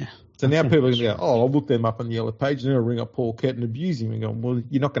 Yeah. So now people are going to go, I'll look them up on the yellow page and they'll ring up Paul Kent and abuse him and go, well,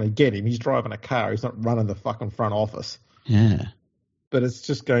 you're not going to get him. He's driving a car. He's not running the fucking front office. Yeah. But it's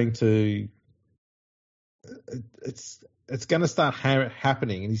just going to, it's going to start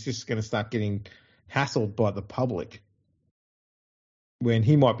happening, and he's just going to start getting hassled by the public when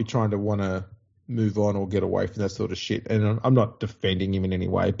he might be trying to want to move on or get away from that sort of shit. And I'm not defending him in any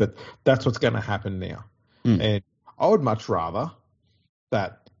way, but that's what's going to happen now. And I would much rather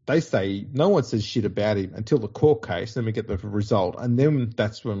that they say no one says shit about him until the court case, then we get the result, and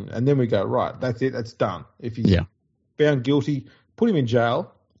then we go, right, that's it, that's done. If he's found guilty, put him in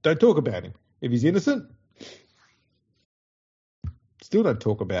jail. Don't talk about him. If he's innocent, still don't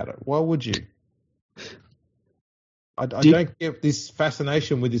talk about it. Why would you? I don't get this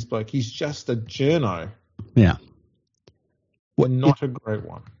fascination with this bloke. He's just a journo. Yeah. Not a great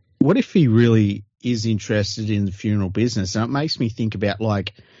one. What if he really is interested in the funeral business? And it makes me think about,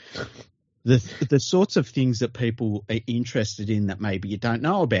 like, the sorts of things that people are interested in that maybe you don't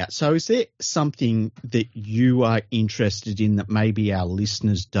know about. So is there something that you are interested in that maybe our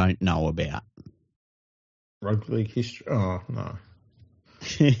listeners don't know about? Rugby league history? Oh, no.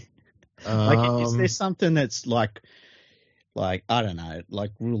 Like, is there something that's like, like, I don't know,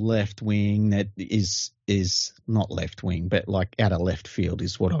 like real left wing that is not left wing, but like out of left field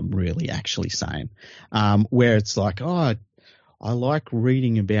is what I'm really actually saying. Where it's like, oh, I like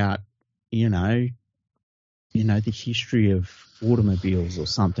reading about, you know, the history of automobiles or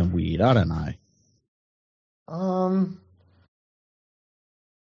something weird. I don't know.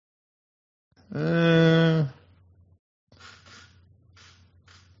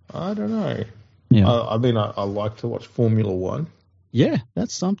 I don't know. Yeah. I mean, I like to watch Formula One. Yeah,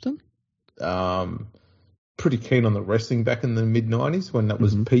 that's something. Pretty keen on the wrestling back in the mid '90s when that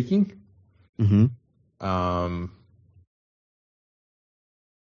was peaking. Mm-hmm.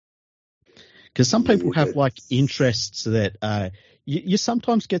 Because some people have like interests that you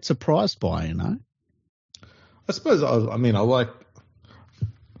sometimes get surprised by, you know. I suppose I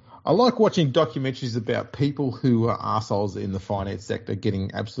like watching documentaries about people who are arseholes in the finance sector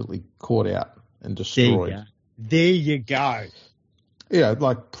getting absolutely caught out and destroyed. There you go. Yeah,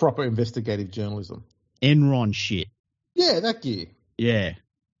 like proper investigative journalism. Enron shit. Yeah, that gear. Yeah.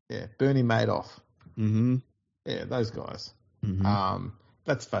 Yeah, Bernie Madoff. Mm-hmm. Yeah, those guys. Mm-hmm.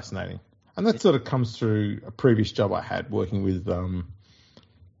 That's fascinating. And that sort of comes through a previous job I had working with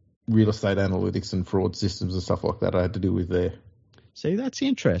real estate analytics and fraud systems and stuff like that I had to do with there. See, that's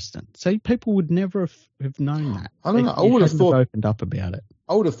interesting. See, people would never have known that. I don't know. I would have thought opened up about it.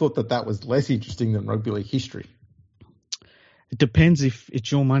 I would have thought that was less interesting than rugby league history. It depends if it's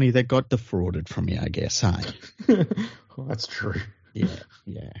your money that got defrauded from you, I guess, hey? Well, that's true. Yeah.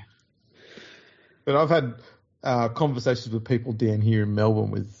 But I've had conversations with people down here in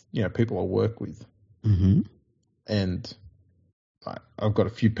Melbourne with, people I work with. Mm-hmm. And I've got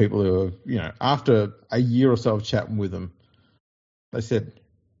a few people who are, after a year or so of chatting with them, they said,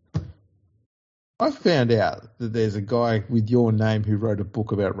 I found out that there's a guy with your name who wrote a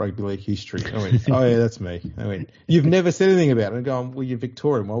book about rugby league history. I went, oh, yeah, that's me. I went, you've never said anything about it. I'm going, well, you're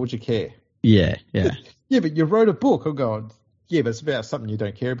Victorian. Why would you care? Yeah. Yeah, but you wrote a book. I'm going, yeah, but it's about something you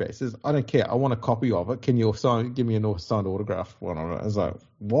don't care about. He says, I don't care. I want a copy of it. Can you give me a signed autograph one on it? I was like,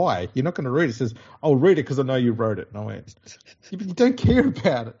 why? You're not going to read it. He says, I'll read it because I know you wrote it. And I went, yeah, but you don't care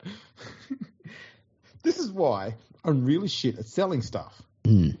about it. This is why I'm really shit at selling stuff.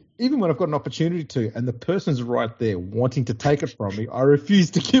 Mm. Even when I've got an opportunity to, and the person's right there wanting to take it from me, I refuse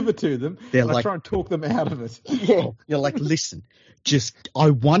to give it to them. I try and talk them out of it. Yeah. You're like, listen,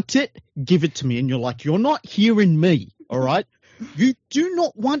 I want it, give it to me. And you're like, you're not hearing me, all right? You do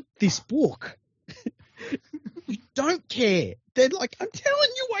not want this book. You don't care. They're like, I'm telling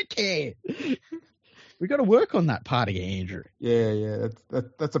you I care. We got to work on that part of you, Andrew. Yeah.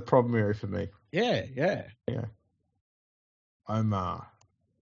 That's a problem area for me. Yeah. I'm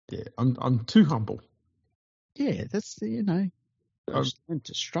too humble. Yeah, that's I just learned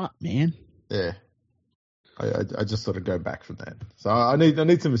to strut, man. Yeah, I just sort of go back from that. So I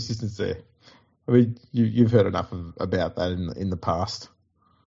need some assistance there. I mean, you've heard enough about that in the past.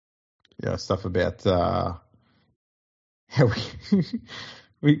 Stuff about how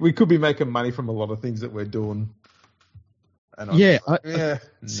we could be making money from a lot of things that we're doing. And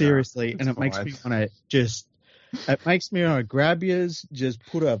seriously, and it makes me want to it makes me want to grab yours, just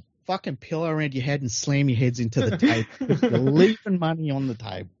put a fucking pillow around your head and slam your heads into the table. You're leaving money on the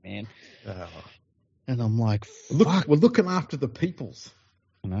table, man. And I'm like, fuck. We're looking after the peoples.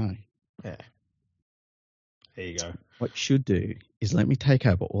 I know. Yeah. There you go. What you should do is let me take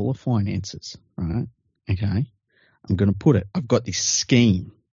over all the finances, right? Okay. I'm going to put it. I've got this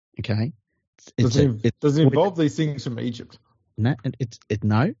scheme. Okay. Does it involve these things from Egypt? No.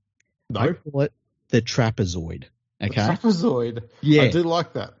 No. I call it the trapezoid. Okay. The trapezoid. Yeah. I do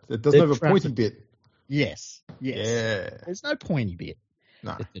like that. It doesn't have a pointy bit. Yes. Yeah. There's no pointy bit.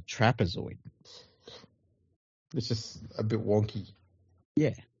 No. It's the trapezoid. It's just a bit wonky.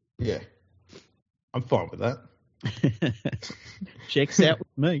 Yeah. Yeah. I'm fine with that. Checks out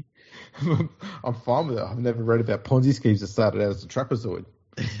with me. I'm fine with it. I've never read about Ponzi schemes that started out as a trapezoid.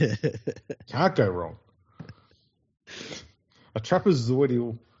 Can't go wrong. A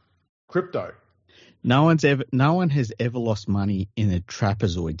trapezoidal crypto. No one has ever lost money in a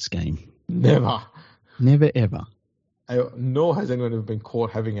trapezoid scheme. Never ever. Nor has anyone ever been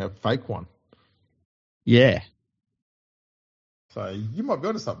caught having a fake one. Yeah. So you might be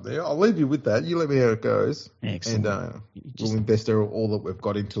onto something there. I'll leave you with that. You let me know how it goes. Excellent. And we'll invest all that we've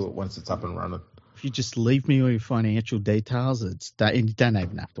got into it once it's up and running. If you just leave me all your financial details, and you don't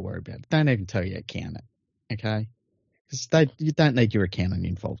even have to worry about it. Don't even tell your accountant, okay? Because you don't need your accountant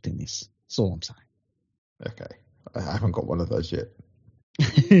involved in this. That's all I'm saying. Okay. I haven't got one of those yet.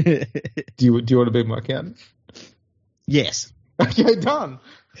 Do you want to be my accountant? Yes. Okay, done.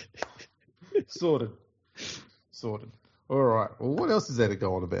 Sorted. All right. Well, what else is there to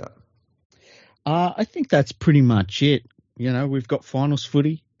go on about? I think that's pretty much it. You know, we've got finals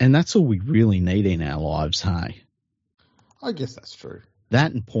footy, and that's all we really need in our lives, hey? I guess that's true.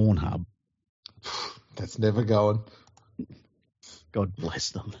 That and Pornhub. That's never going. God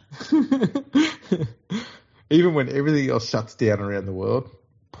bless them. Even when everything else shuts down around the world,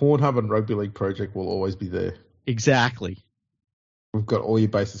 Pornhub and Rugby League Project will always be there. Exactly. We've got all your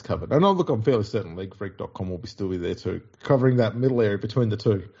bases covered. And look, I'm fairly certain LeagueFreak.com will still be there too, covering that middle area between the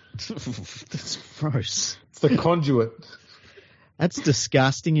two. That's gross. It's the conduit. That's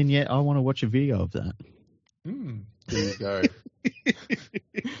disgusting, and yet I want to watch a video of that. There you go.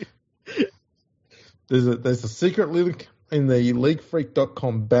 There's a secret link in the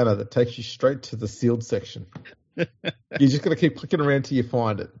LeagueFreak.com banner that takes you straight to the sealed section. You just got to keep clicking around till you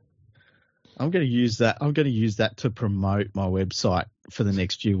find it. I'm going to use that. I'm going to use that to promote my website for the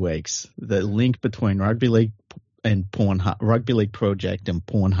next few weeks. The link between Rugby League and Pornhub, Rugby League Project and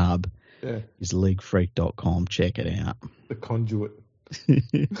Pornhub is leaguefreak.com. Check it out. The conduit.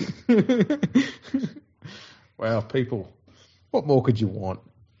 Wow, people. What more could you want?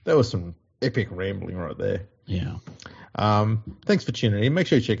 That was some epic rambling right there. Yeah. Thanks for tuning in. Make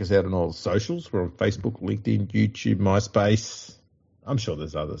sure you check us out on all the socials. We're on Facebook, LinkedIn, YouTube, MySpace. I'm sure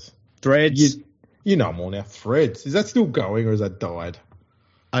there's others. Threads. You know them all now. Threads. Is that still going or has that died?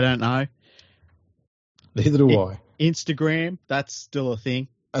 I don't know. Neither do I. Instagram, that's still a thing.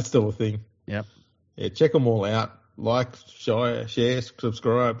 That's still a thing. Yep. Yeah, check them all out. Like, share,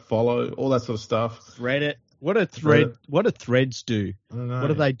 subscribe, follow, all that sort of stuff. Reddit. What do threads do? I don't know. What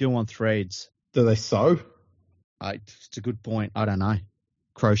do they do on threads? Do they sew? It's a good point. I don't know.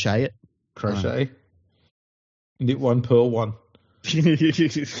 Crochet it? Crochet? Knit one, pearl one. Thanks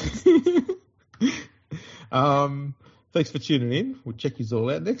for tuning in. We'll check you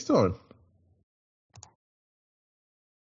all out next time.